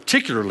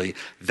 particularly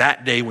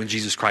that day when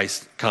Jesus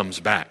Christ comes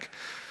back.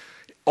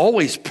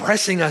 Always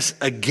pressing us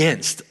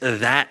against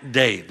that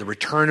day, the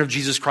return of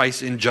Jesus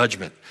Christ in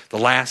judgment, the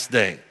last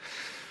day.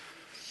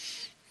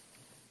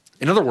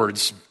 In other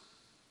words,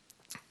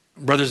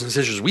 brothers and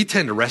sisters, we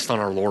tend to rest on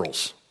our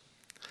laurels.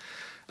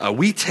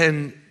 We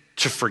tend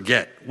to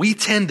forget. We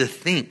tend to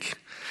think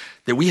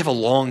that we have a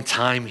long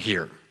time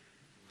here,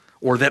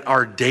 or that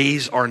our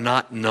days are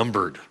not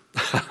numbered,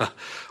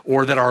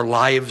 or that our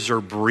lives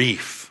are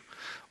brief,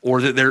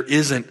 or that there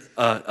isn't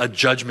a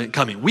judgment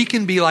coming. We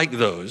can be like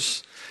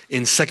those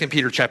in 2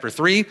 Peter chapter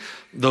 3,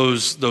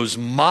 those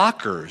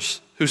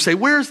mockers who say,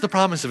 "Where's the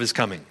promise of his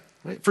coming?"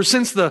 Right? For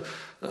since the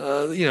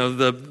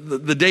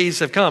days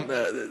have come,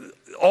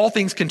 all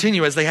things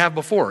continue as they have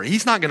before.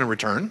 He's not going to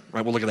return.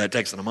 Right? We'll look at that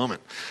text in a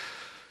moment.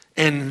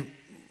 And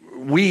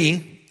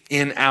we,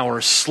 in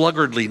our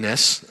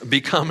sluggardliness,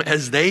 become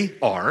as they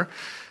are,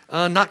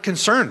 not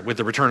concerned with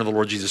the return of the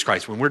Lord Jesus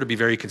Christ, when we're to be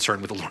very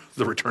concerned with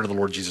the return of the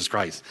Lord Jesus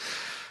Christ.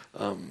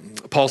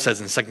 Paul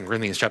says in 2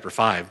 Corinthians chapter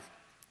 5,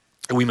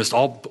 we must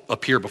all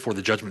appear before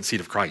the judgment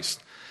seat of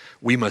Christ.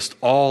 We must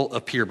all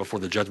appear before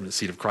the judgment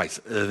seat of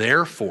Christ.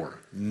 Therefore,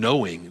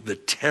 knowing the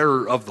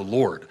terror of the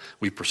Lord,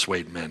 we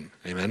persuade men.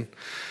 Amen?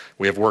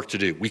 We have work to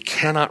do. We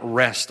cannot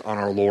rest on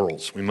our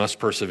laurels. We must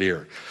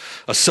persevere.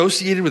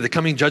 Associated with the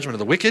coming judgment of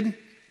the wicked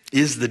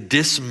is the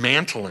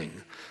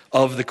dismantling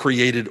of the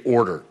created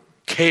order.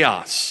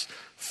 Chaos,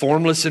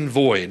 formless and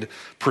void,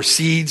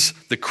 precedes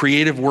the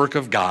creative work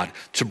of God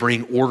to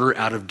bring order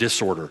out of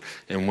disorder.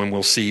 And when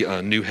we'll see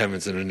new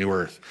heavens and a new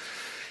earth.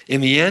 In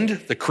the end,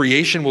 the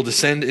creation will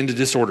descend into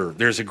disorder.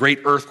 There's a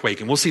great earthquake,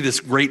 and we'll see this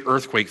great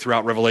earthquake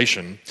throughout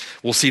Revelation.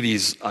 We'll see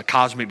these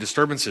cosmic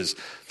disturbances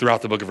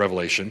throughout the book of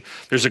Revelation.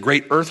 There's a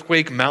great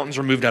earthquake. Mountains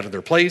are moved out of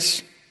their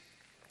place.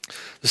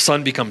 The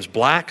sun becomes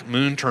black.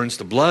 Moon turns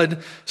to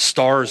blood.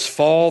 Stars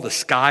fall. The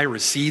sky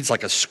recedes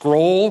like a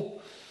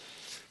scroll.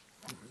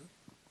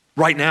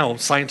 Right now,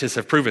 scientists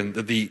have proven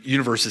that the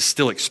universe is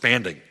still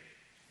expanding.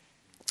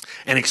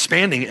 And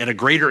expanding at a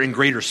greater and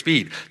greater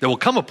speed. There will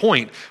come a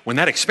point when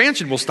that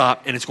expansion will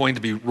stop and it's going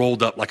to be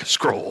rolled up like a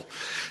scroll.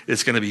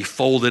 It's going to be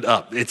folded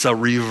up. It's a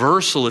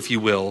reversal, if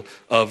you will,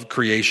 of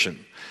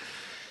creation.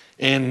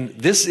 And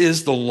this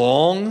is the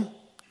long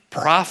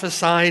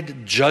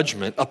prophesied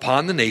judgment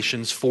upon the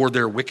nations for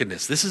their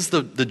wickedness. This is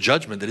the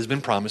judgment that has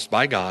been promised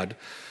by God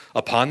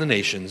upon the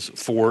nations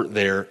for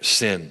their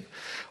sin.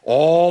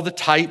 All the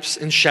types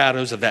and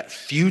shadows of that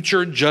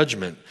future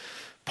judgment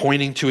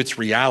pointing to its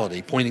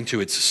reality, pointing to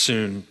its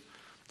soon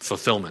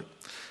fulfillment.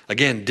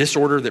 Again,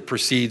 disorder that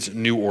precedes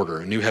new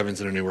order, a new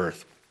heavens and a new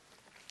earth.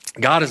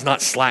 God is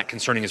not slack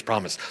concerning his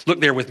promise.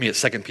 Look there with me at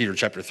 2 Peter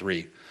chapter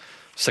 3.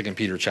 2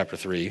 Peter chapter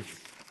 3.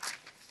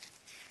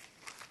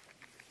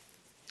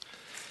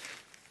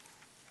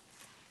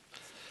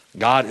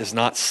 God is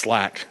not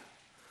slack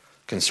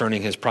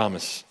concerning his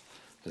promise,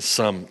 as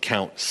some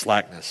count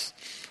slackness.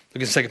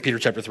 Look at 2 Peter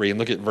chapter 3 and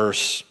look at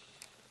verse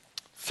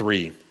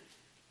 3.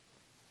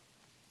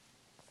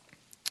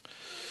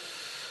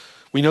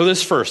 We know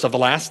this first of the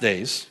last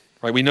days,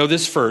 right? We know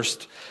this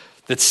first,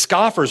 that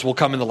scoffers will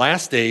come in the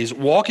last days,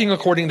 walking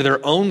according to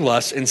their own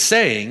lusts and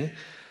saying,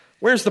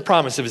 where's the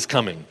promise of his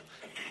coming?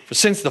 For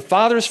since the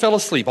fathers fell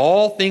asleep,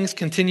 all things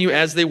continue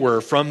as they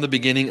were from the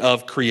beginning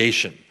of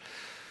creation.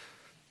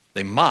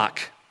 They mock,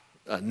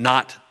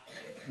 not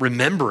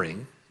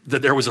remembering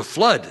that there was a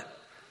flood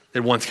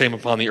that once came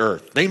upon the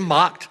earth. They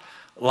mocked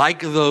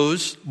like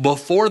those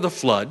before the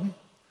flood,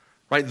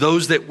 right?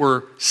 Those that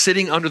were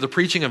sitting under the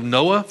preaching of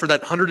Noah for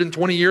that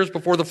 120 years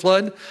before the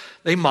flood,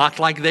 they mocked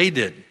like they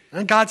did.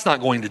 And God's not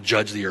going to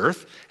judge the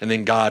earth. And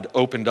then God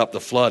opened up the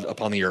flood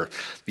upon the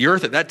earth. The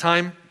earth at that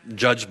time,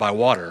 judged by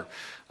water.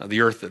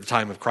 The earth at the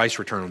time of Christ's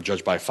return was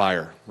judged by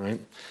fire,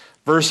 right?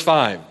 Verse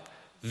 5,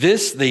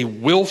 this they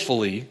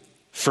willfully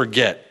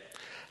forget,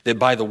 that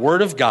by the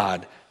word of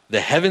God,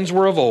 the heavens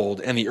were of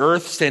old, and the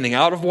earth standing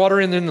out of water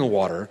and in the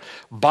water,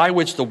 by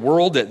which the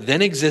world that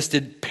then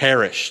existed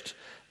perished,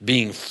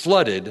 being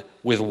flooded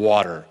with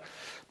water.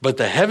 But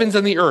the heavens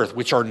and the earth,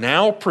 which are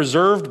now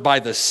preserved by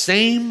the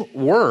same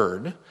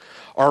word,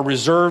 are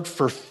reserved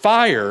for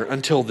fire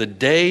until the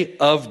day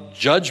of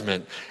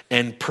judgment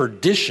and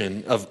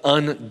perdition of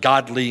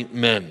ungodly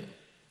men.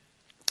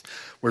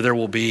 Where there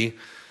will be,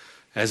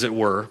 as it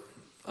were,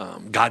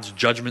 God's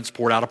judgments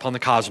poured out upon the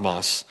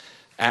cosmos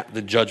at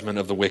the judgment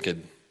of the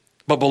wicked.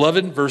 But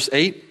beloved, verse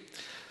 8,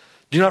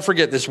 do not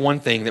forget this one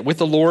thing, that with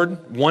the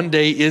Lord, one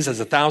day is as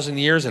 1,000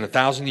 years, and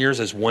 1,000 years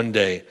as one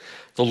day.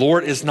 The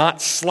Lord is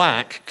not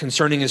slack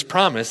concerning his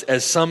promise,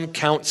 as some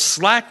count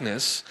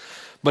slackness,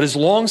 but is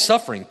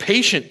long-suffering,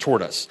 patient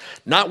toward us,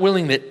 not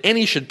willing that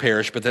any should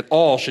perish, but that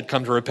all should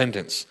come to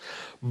repentance.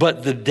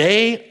 But the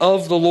day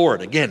of the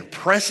Lord, again,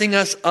 pressing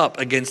us up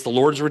against the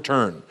Lord's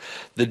return,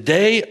 the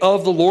day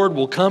of the Lord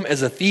will come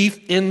as a thief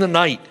in the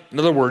night. In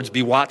other words,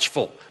 be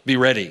watchful, be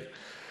ready.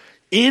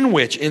 In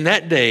which, in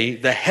that day,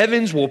 the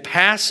heavens will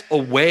pass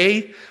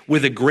away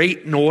with a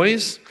great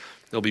noise.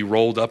 They'll be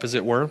rolled up, as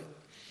it were.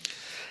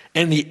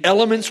 And the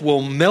elements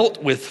will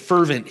melt with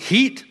fervent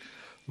heat.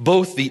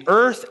 Both the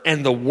earth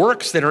and the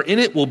works that are in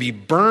it will be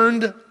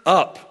burned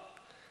up.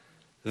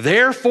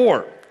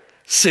 Therefore,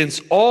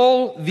 since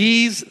all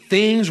these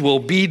things will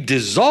be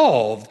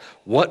dissolved,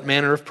 what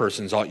manner of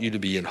persons ought you to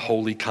be in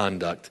holy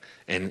conduct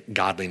and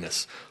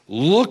godliness,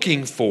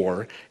 looking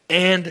for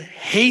and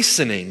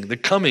hastening the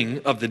coming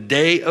of the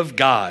day of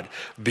God,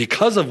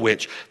 because of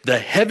which the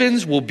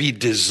heavens will be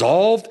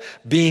dissolved,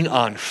 being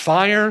on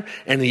fire,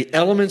 and the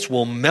elements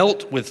will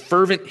melt with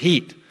fervent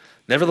heat.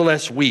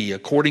 Nevertheless, we,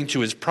 according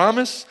to his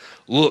promise,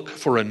 look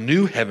for a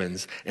new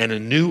heavens and a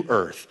new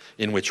earth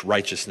in which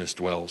righteousness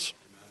dwells.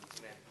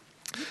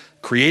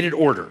 Created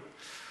order.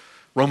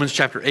 Romans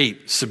chapter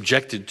 8,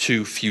 subjected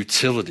to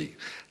futility.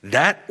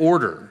 That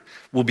order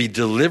will be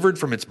delivered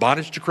from its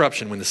bondage to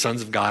corruption when the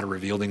sons of God are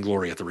revealed in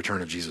glory at the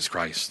return of Jesus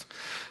Christ.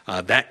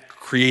 That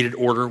created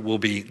order will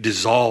be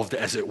dissolved,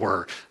 as it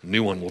were. A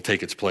new one will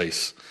take its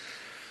place.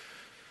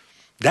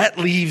 That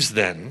leaves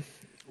then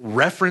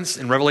reference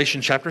in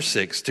Revelation chapter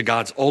 6 to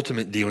God's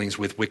ultimate dealings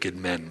with wicked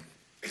men.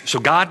 So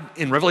God,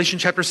 in Revelation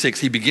chapter 6,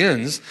 he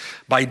begins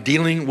by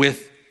dealing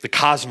with the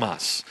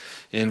cosmos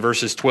in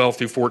verses 12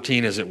 through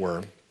 14, as it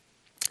were.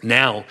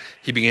 Now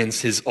he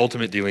begins his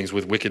ultimate dealings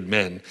with wicked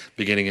men,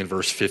 beginning in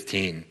verse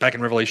 15. Back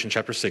in Revelation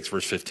chapter 6,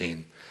 verse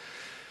 15.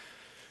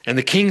 And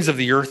the kings of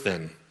the earth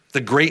then,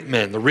 the great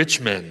men, the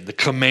rich men, the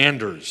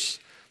commanders,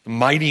 the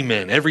mighty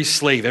men, every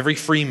slave, every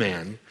free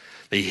man,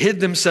 they hid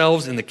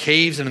themselves in the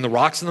caves and in the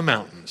rocks of the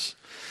mountains.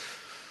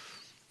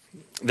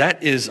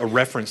 That is a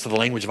reference to the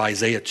language of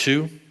Isaiah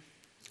 2,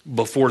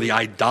 before the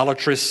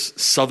idolatrous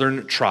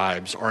southern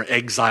tribes are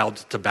exiled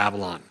to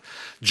Babylon.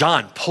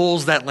 John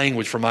pulls that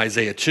language from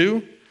Isaiah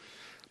 2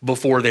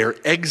 before they're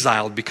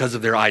exiled because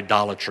of their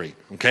idolatry.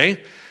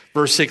 Okay?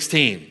 Verse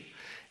 16.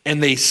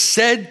 And they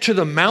said to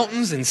the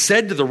mountains and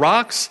said to the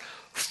rocks,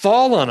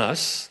 fall on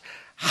us,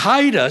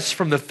 hide us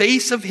from the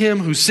face of him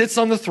who sits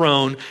on the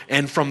throne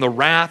and from the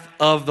wrath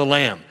of the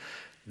Lamb.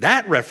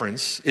 That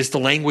reference is to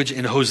language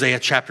in Hosea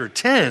chapter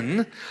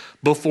 10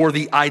 before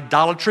the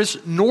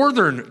idolatrous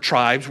northern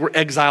tribes were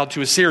exiled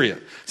to Assyria.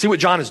 See what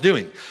John is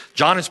doing?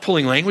 John is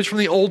pulling language from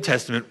the Old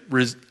Testament,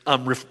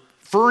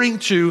 referring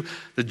to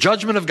the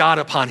judgment of God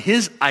upon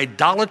his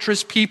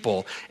idolatrous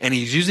people, and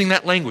he's using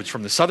that language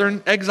from the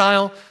southern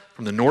exile,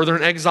 from the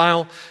northern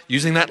exile,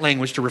 using that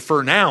language to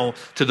refer now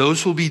to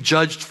those who will be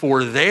judged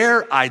for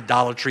their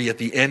idolatry at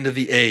the end of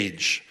the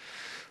age.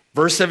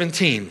 Verse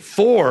 17,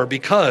 for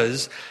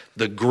because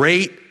the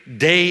great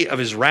day of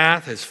his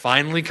wrath has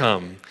finally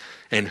come,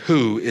 and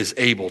who is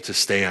able to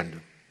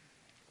stand?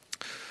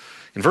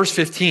 In verse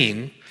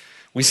 15,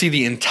 we see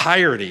the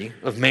entirety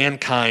of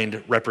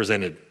mankind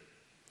represented.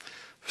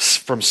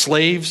 From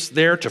slaves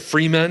there to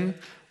free men,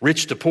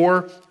 rich to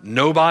poor,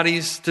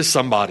 nobodies to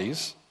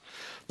somebodies,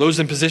 those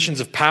in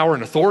positions of power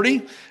and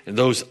authority, and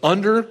those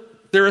under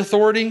their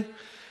authority.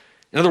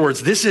 In other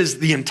words, this is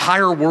the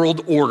entire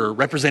world order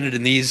represented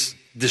in these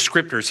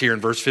descriptors here in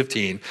verse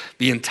 15.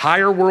 The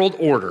entire world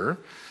order,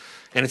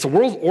 and it's a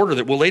world order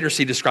that we'll later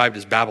see described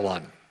as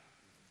Babylon.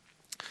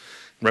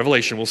 In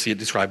Revelation, we'll see it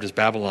described as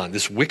Babylon,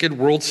 this wicked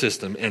world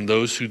system and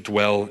those who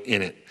dwell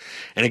in it.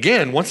 And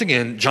again, once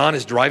again, John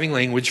is deriving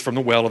language from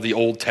the well of the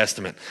Old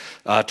Testament.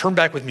 Turn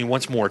back with me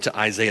once more to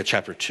Isaiah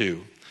chapter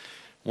 2.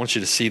 I want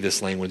you to see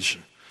this language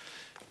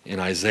in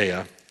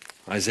Isaiah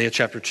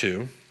chapter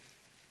 2.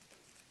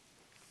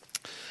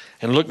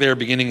 And look there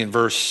beginning in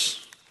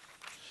verse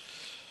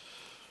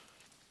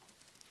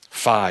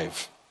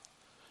 5.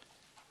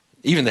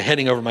 Even the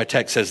heading over my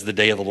text says the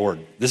day of the Lord.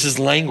 This is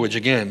language,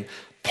 again,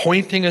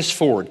 pointing us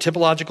forward.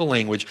 Typological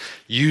language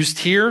used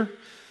here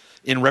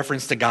in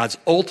reference to God's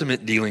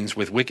ultimate dealings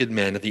with wicked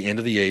men at the end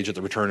of the age at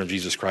the return of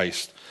Jesus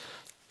Christ.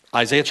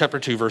 Isaiah chapter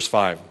 2, verse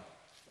 5.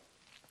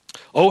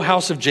 O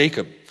house of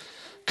Jacob,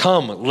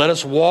 come, let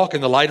us walk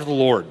in the light of the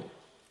Lord.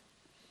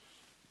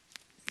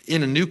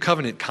 In a new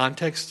covenant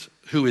context,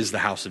 who is the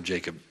house of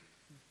Jacob?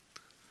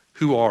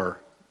 Who are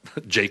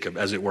Jacob,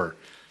 as it were?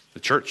 The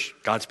church,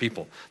 God's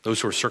people,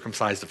 those who are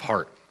circumcised of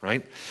heart,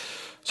 right?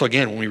 So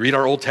again, when we read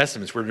our Old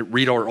Testaments, we're going to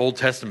read our Old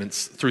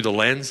Testaments through the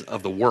lens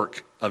of the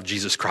work of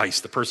Jesus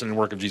Christ, the person and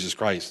work of Jesus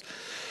Christ.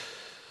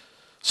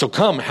 So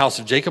come, house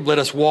of Jacob, let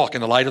us walk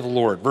in the light of the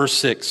Lord. Verse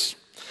 6,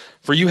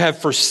 for you have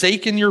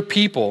forsaken your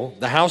people,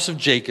 the house of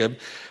Jacob,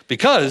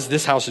 because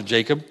this house of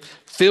Jacob,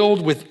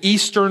 filled with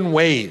eastern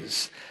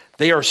ways.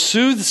 They are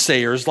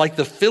soothsayers like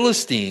the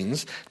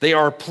Philistines. They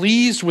are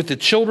pleased with the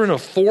children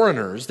of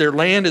foreigners. Their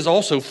land is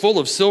also full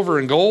of silver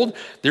and gold.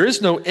 There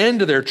is no end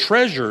to their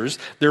treasures.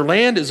 Their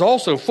land is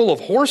also full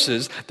of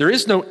horses. There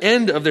is no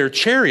end of their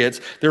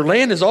chariots. Their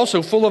land is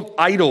also full of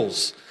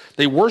idols.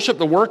 They worship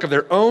the work of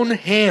their own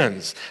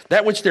hands,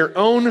 that which their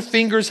own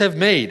fingers have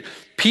made.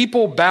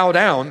 People bow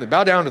down. They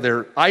bow down to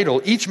their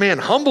idol. Each man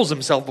humbles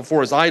himself before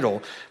his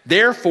idol.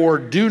 Therefore,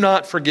 do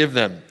not forgive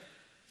them.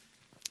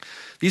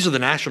 These are the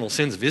national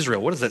sins of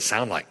Israel. What does that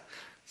sound like?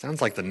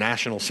 Sounds like the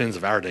national sins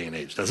of our day and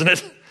age, doesn't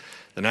it?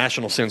 The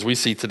national sins we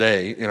see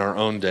today in our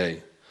own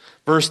day.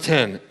 Verse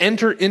 10,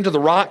 enter into the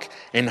rock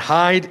and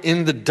hide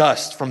in the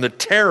dust from the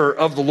terror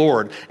of the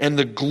Lord and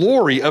the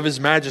glory of his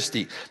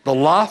majesty. The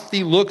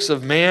lofty looks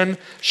of man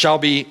shall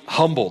be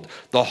humbled.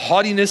 The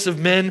haughtiness of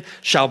men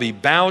shall be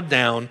bowed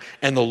down,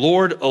 and the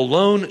Lord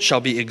alone shall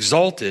be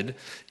exalted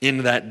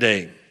in that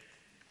day.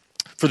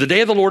 For the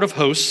day of the Lord of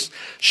hosts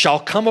shall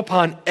come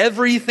upon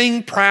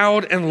everything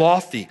proud and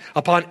lofty,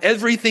 upon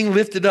everything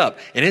lifted up,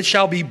 and it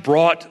shall be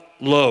brought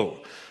low.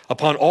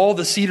 Upon all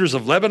the cedars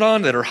of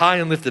Lebanon that are high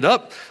and lifted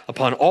up,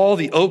 upon all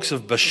the oaks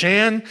of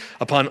Bashan,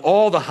 upon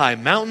all the high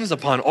mountains,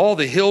 upon all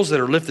the hills that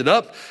are lifted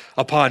up,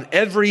 upon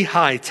every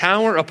high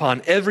tower,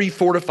 upon every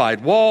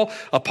fortified wall,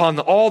 upon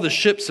all the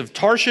ships of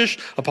Tarshish,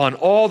 upon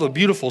all the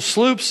beautiful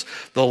sloops,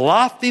 the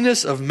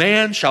loftiness of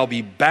man shall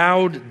be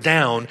bowed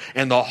down,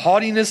 and the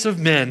haughtiness of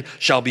men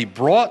shall be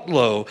brought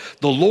low.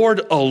 The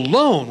Lord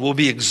alone will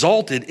be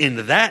exalted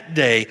in that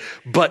day,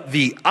 but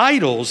the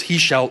idols he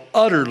shall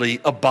utterly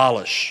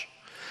abolish.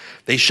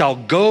 They shall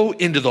go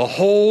into the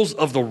holes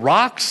of the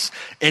rocks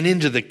and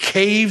into the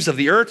caves of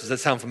the earth. Does that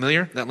sound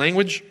familiar, that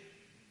language?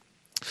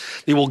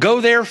 They will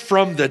go there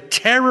from the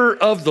terror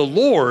of the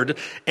Lord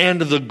and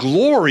the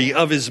glory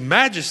of his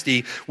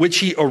majesty, which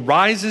he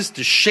arises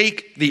to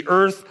shake the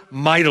earth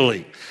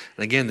mightily.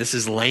 And again, this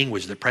is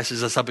language that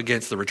presses us up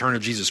against the return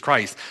of Jesus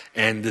Christ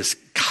and this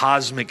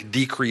cosmic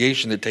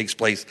decreation that takes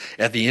place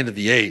at the end of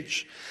the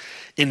age.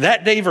 In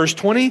that day, verse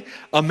 20,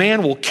 a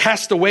man will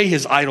cast away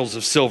his idols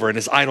of silver and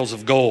his idols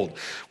of gold,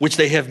 which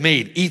they have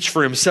made, each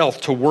for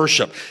himself to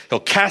worship. He'll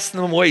cast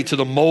them away to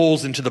the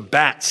moles and to the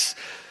bats,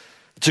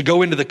 to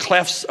go into the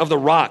clefts of the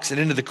rocks and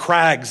into the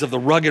crags of the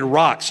rugged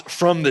rocks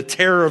from the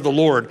terror of the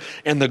Lord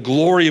and the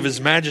glory of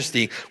his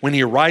majesty when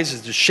he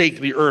arises to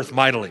shake the earth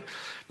mightily.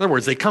 In other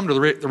words, they come to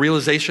the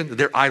realization that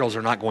their idols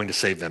are not going to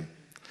save them.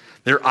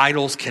 Their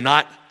idols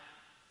cannot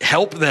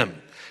help them.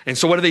 And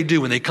so what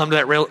do? When they come to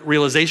that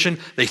realization,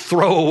 they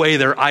throw away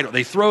their idol.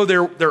 They throw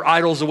their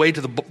idols away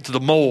to the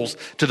moles,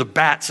 to the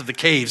bats of the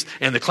caves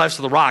and the clefts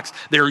of the rocks.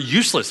 They're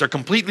useless. They're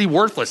completely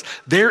worthless.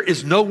 There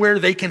is nowhere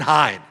they can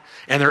hide.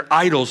 And their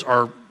idols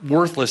are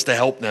worthless to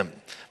help them.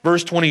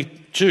 Verse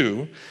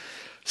 22,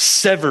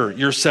 sever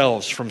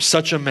yourselves from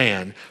such a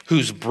man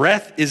whose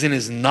breath is in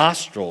his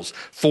nostrils,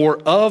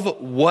 for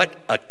of what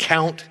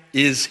account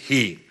is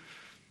he?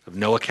 Of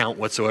no account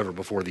whatsoever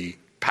before the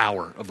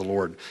power of the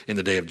Lord in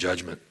the day of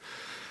judgment.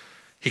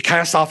 He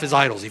casts off his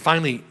idols. He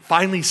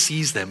finally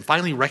sees them,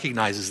 finally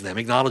recognizes them,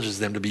 acknowledges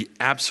them to be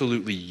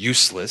absolutely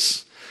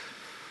useless.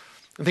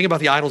 And think about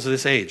the idols of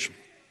this age.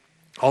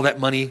 All that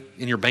money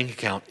in your bank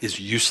account is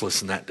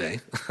useless in that day.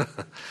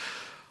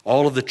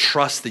 All of the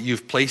trust that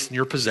you've placed in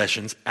your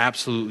possessions,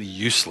 absolutely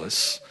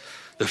useless.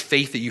 The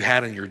faith that you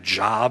had in your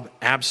job,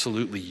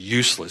 absolutely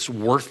useless,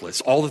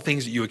 worthless. All the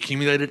things that you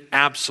accumulated,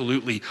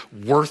 absolutely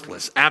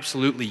worthless,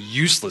 absolutely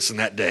useless in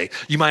that day.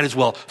 You might as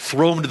well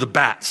throw them to the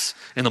bats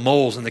and the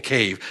moles in the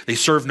cave. They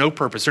serve no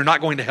purpose. They're not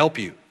going to help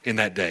you in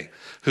that day.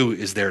 Who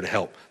is there to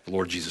help? The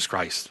Lord Jesus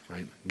Christ,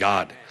 right?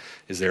 God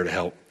is there to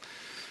help.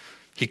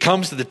 He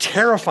comes to the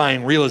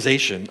terrifying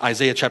realization,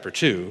 Isaiah chapter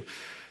 2,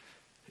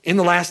 in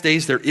the last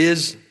days there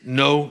is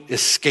no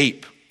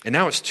escape. And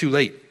now it's too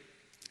late.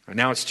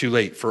 Now it's too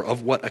late, for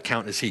of what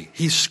account is he?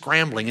 He's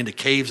scrambling into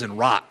caves and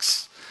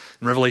rocks.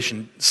 In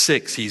Revelation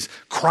 6, he's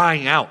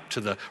crying out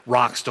to the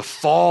rocks to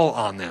fall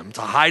on them,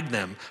 to hide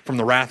them from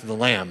the wrath of the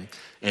Lamb,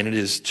 and it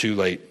is too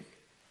late.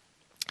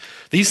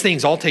 These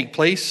things all take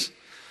place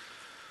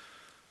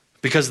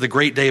because the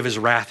great day of his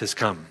wrath has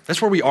come.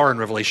 That's where we are in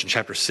Revelation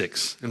chapter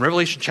 6. In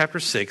Revelation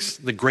chapter 6,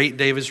 the great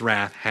day of his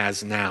wrath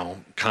has now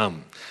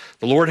come.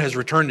 The Lord has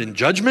returned in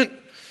judgment,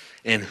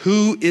 and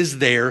who is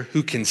there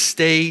who can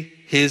stay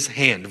his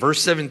hand?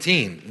 Verse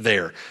 17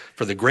 there,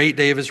 for the great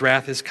day of his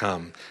wrath has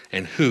come,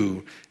 and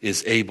who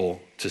is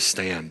able to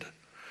stand?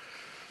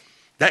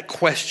 That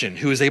question,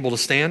 who is able to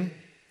stand?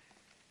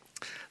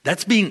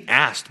 That's being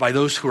asked by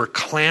those who are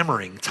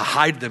clamoring to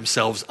hide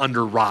themselves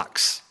under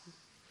rocks.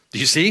 Do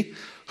you see?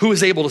 Who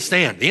is able to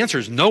stand? The answer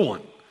is no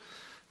one.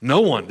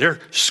 No one. They're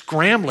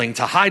scrambling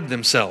to hide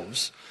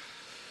themselves.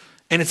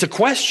 And it's a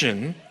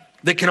question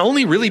that can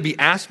only really be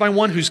asked by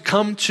one who's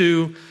come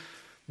to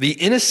the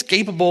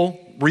inescapable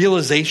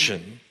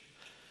realization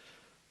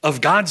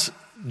of God's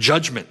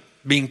judgment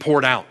being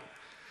poured out.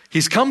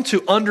 He's come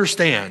to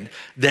understand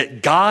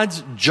that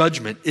God's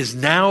judgment is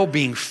now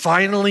being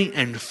finally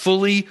and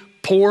fully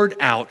poured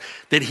out,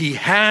 that he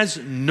has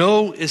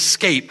no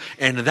escape.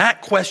 And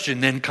that question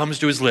then comes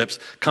to his lips,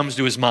 comes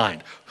to his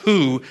mind.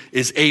 Who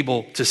is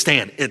able to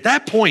stand? At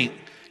that point,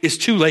 it's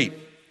too late.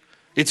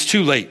 It's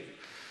too late.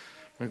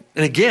 And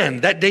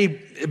again, that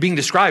day being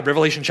described,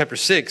 Revelation chapter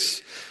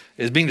 6,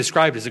 is being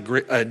described as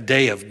a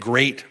day of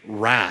great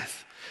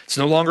wrath. It's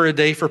no longer a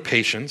day for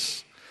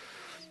patience,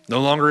 no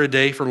longer a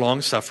day for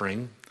long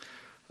suffering.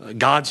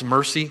 God's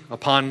mercy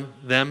upon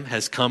them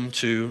has come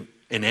to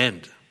an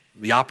end.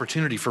 The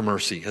opportunity for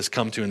mercy has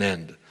come to an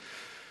end.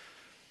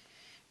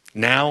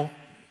 Now,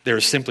 there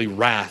is simply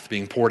wrath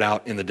being poured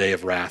out in the day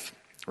of wrath.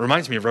 It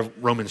reminds me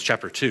of Romans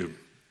chapter 2.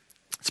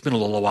 It's been a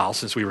little while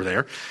since we were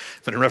there.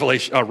 But in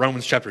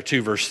Romans chapter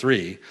 2, verse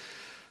 3,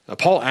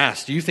 Paul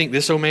asked, do you think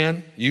this, O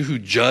man, you who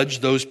judge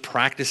those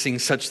practicing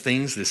such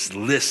things, this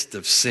list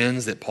of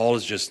sins that Paul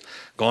has just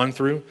gone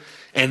through,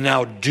 and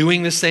now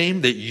doing the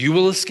same, that you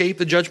will escape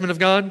the judgment of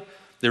God?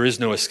 There is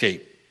no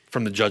escape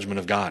from the judgment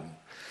of God.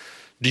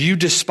 Do you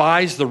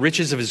despise the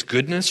riches of his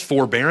goodness,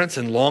 forbearance,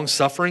 and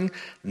long-suffering,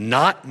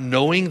 not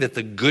knowing that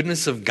the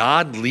goodness of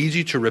God leads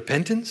you to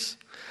repentance?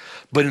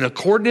 But in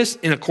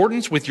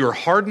accordance with your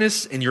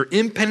hardness and your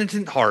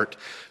impenitent heart,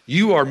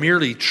 you are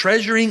merely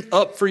treasuring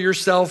up for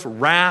yourself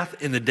wrath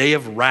in the day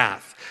of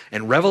wrath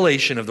and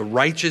revelation of the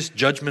righteous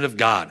judgment of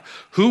God,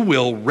 who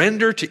will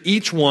render to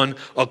each one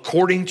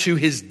according to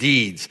his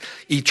deeds.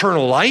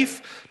 Eternal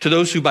life to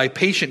those who by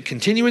patient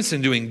continuance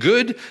in doing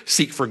good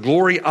seek for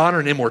glory, honor,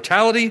 and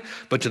immortality,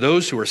 but to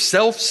those who are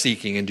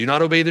self-seeking and do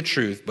not obey the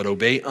truth, but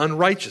obey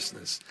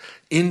unrighteousness,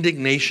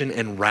 indignation,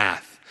 and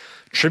wrath.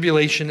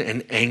 tribulation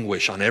and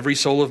anguish on every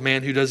soul of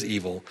man who does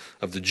evil,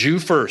 of the Jew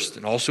first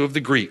and also of the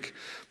Greek,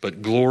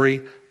 but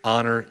glory,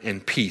 honor,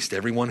 and peace to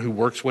everyone who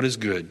works what is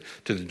good,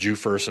 to the Jew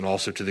first and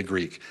also to the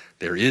Greek.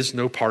 There is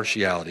no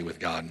partiality with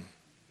God.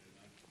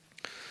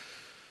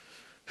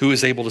 Who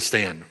is able to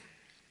stand?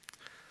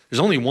 There's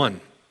only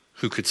one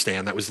who could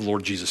stand. That was the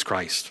Lord Jesus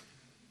Christ.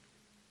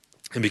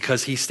 And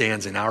because he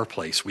stands in our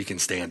place, we can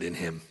stand in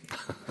him.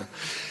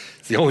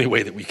 It's the only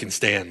way that we can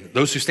stand.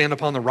 Those who stand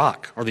upon the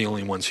rock are the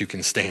only ones who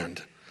can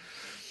stand.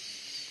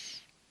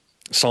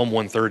 Psalm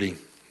 130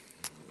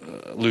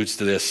 alludes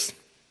to this.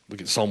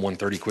 Look at Psalm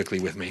 130 quickly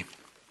with me.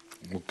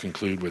 We'll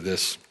conclude with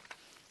this.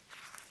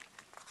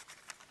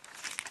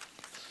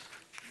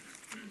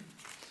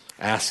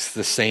 Asks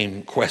the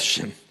same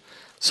question.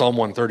 Psalm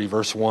 130,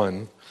 verse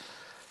 1.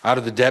 Out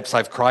of the depths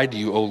I've cried to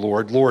you, O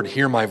Lord. Lord,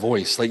 hear my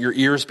voice. Let your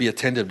ears be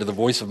attentive to the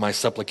voice of my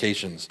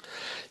supplications.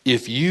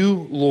 If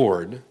you,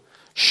 Lord,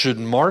 should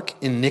mark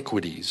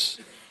iniquities,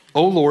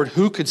 O Lord,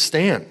 who could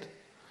stand?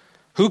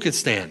 Who could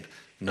stand?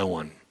 No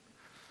one.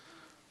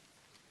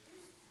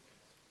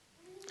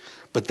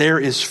 But there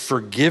is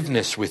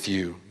forgiveness with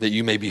you that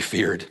you may be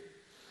feared.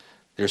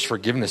 There's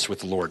forgiveness with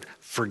the Lord.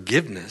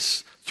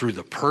 Forgiveness through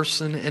the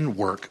person and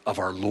work of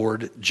our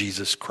Lord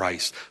Jesus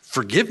Christ.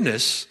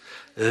 Forgiveness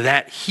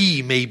that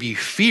he may be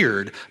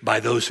feared by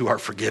those who are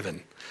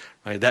forgiven.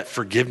 Right? That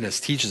forgiveness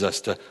teaches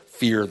us to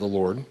fear the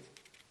Lord.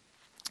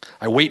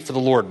 I wait for the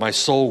Lord, my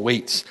soul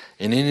waits,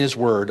 and in his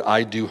word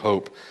I do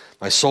hope.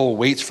 My soul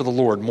waits for the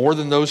Lord more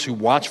than those who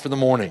watch for the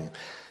morning.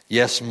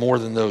 Yes, more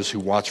than those who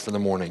watch for the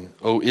morning.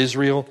 O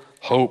Israel,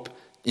 hope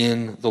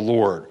in the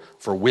Lord.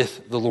 For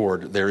with the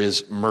Lord there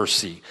is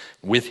mercy.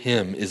 With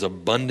him is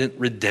abundant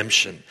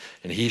redemption,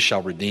 and he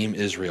shall redeem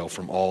Israel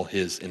from all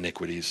his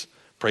iniquities.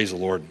 Praise the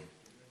Lord.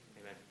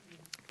 Amen.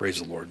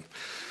 Praise the Lord.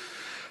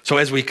 So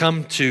as we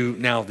come to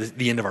now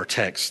the end of our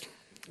text,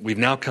 we've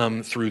now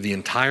come through the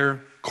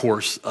entire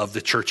course of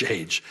the church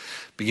age,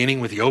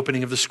 beginning with the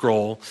opening of the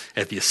scroll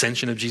at the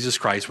ascension of Jesus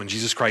Christ, when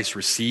Jesus Christ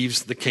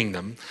receives the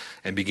kingdom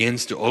and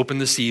begins to open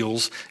the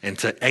seals and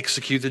to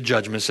execute the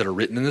judgments that are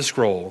written in the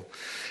scroll.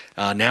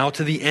 Now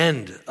to the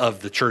end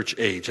of the church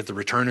age, at the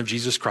return of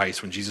Jesus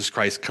Christ, when Jesus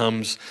Christ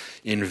comes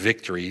in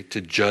victory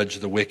to judge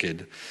the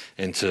wicked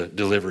and to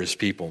deliver his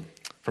people.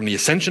 From the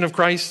ascension of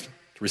Christ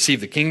to receive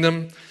the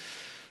kingdom,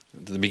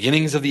 to the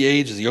beginnings of the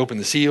age as he opened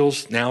the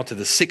seals, now to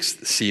the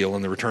sixth seal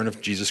and the return of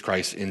Jesus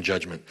Christ in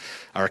judgment.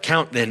 Our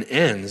account then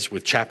ends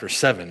with chapter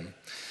 7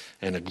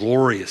 and a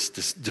glorious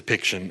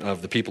depiction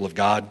of the people of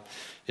God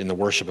in the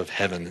worship of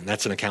heaven. And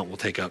that's an account we'll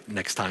take up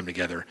next time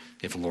together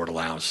if the Lord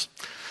allows.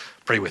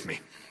 Pray with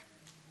me.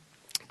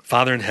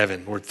 Father in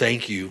heaven, Lord,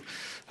 thank you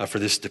for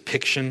this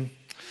depiction.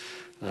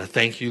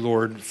 Thank you,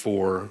 Lord,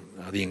 for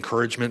the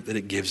encouragement that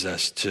it gives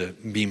us to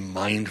be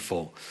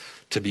mindful,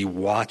 to be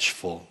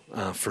watchful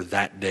for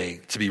that day,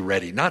 to be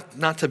ready.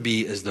 Not to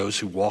be as those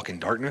who walk in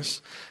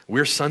darkness.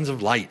 We're sons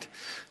of light.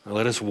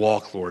 Let us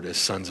walk, Lord, as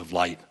sons of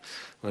light.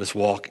 Let us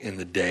walk in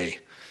the day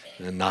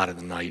and not in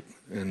the night.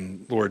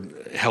 And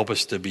Lord, help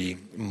us to be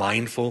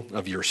mindful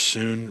of your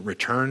soon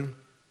return,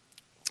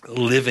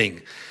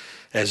 living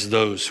as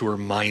those who are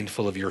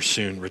mindful of your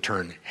soon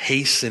return,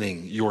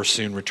 hastening your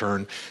soon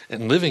return,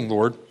 and living,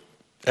 Lord,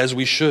 as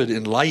we should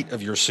in light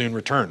of your soon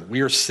return.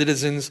 We are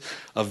citizens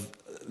of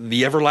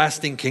the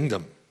everlasting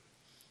kingdom.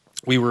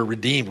 We were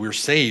redeemed. We were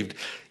saved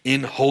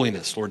in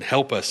holiness. Lord,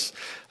 help us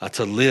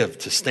to live,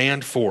 to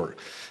stand for,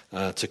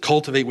 to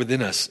cultivate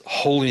within us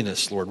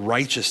holiness, Lord,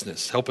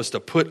 righteousness. Help us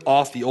to put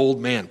off the old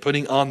man,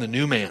 putting on the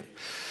new man.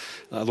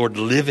 Lord,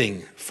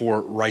 living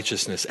for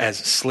righteousness as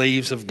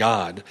slaves of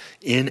God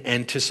in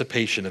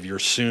anticipation of your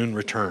soon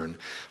return,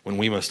 when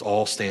we must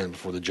all stand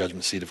before the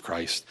judgment seat of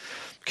Christ.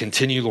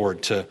 Continue,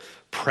 Lord, to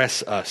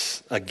press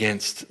us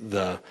against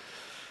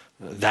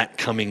that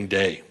coming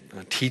day.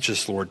 Teach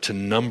us, Lord, to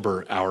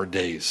number our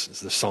days,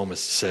 as the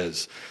psalmist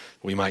says,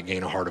 we might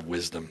gain a heart of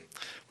wisdom.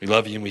 We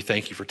love you and we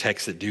thank you for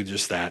texts that do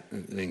just that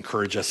and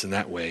encourage us in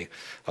that way.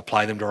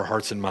 Apply them to our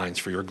hearts and minds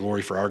for your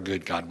glory, for our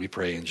good, God, we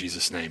pray in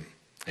Jesus' name.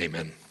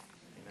 Amen.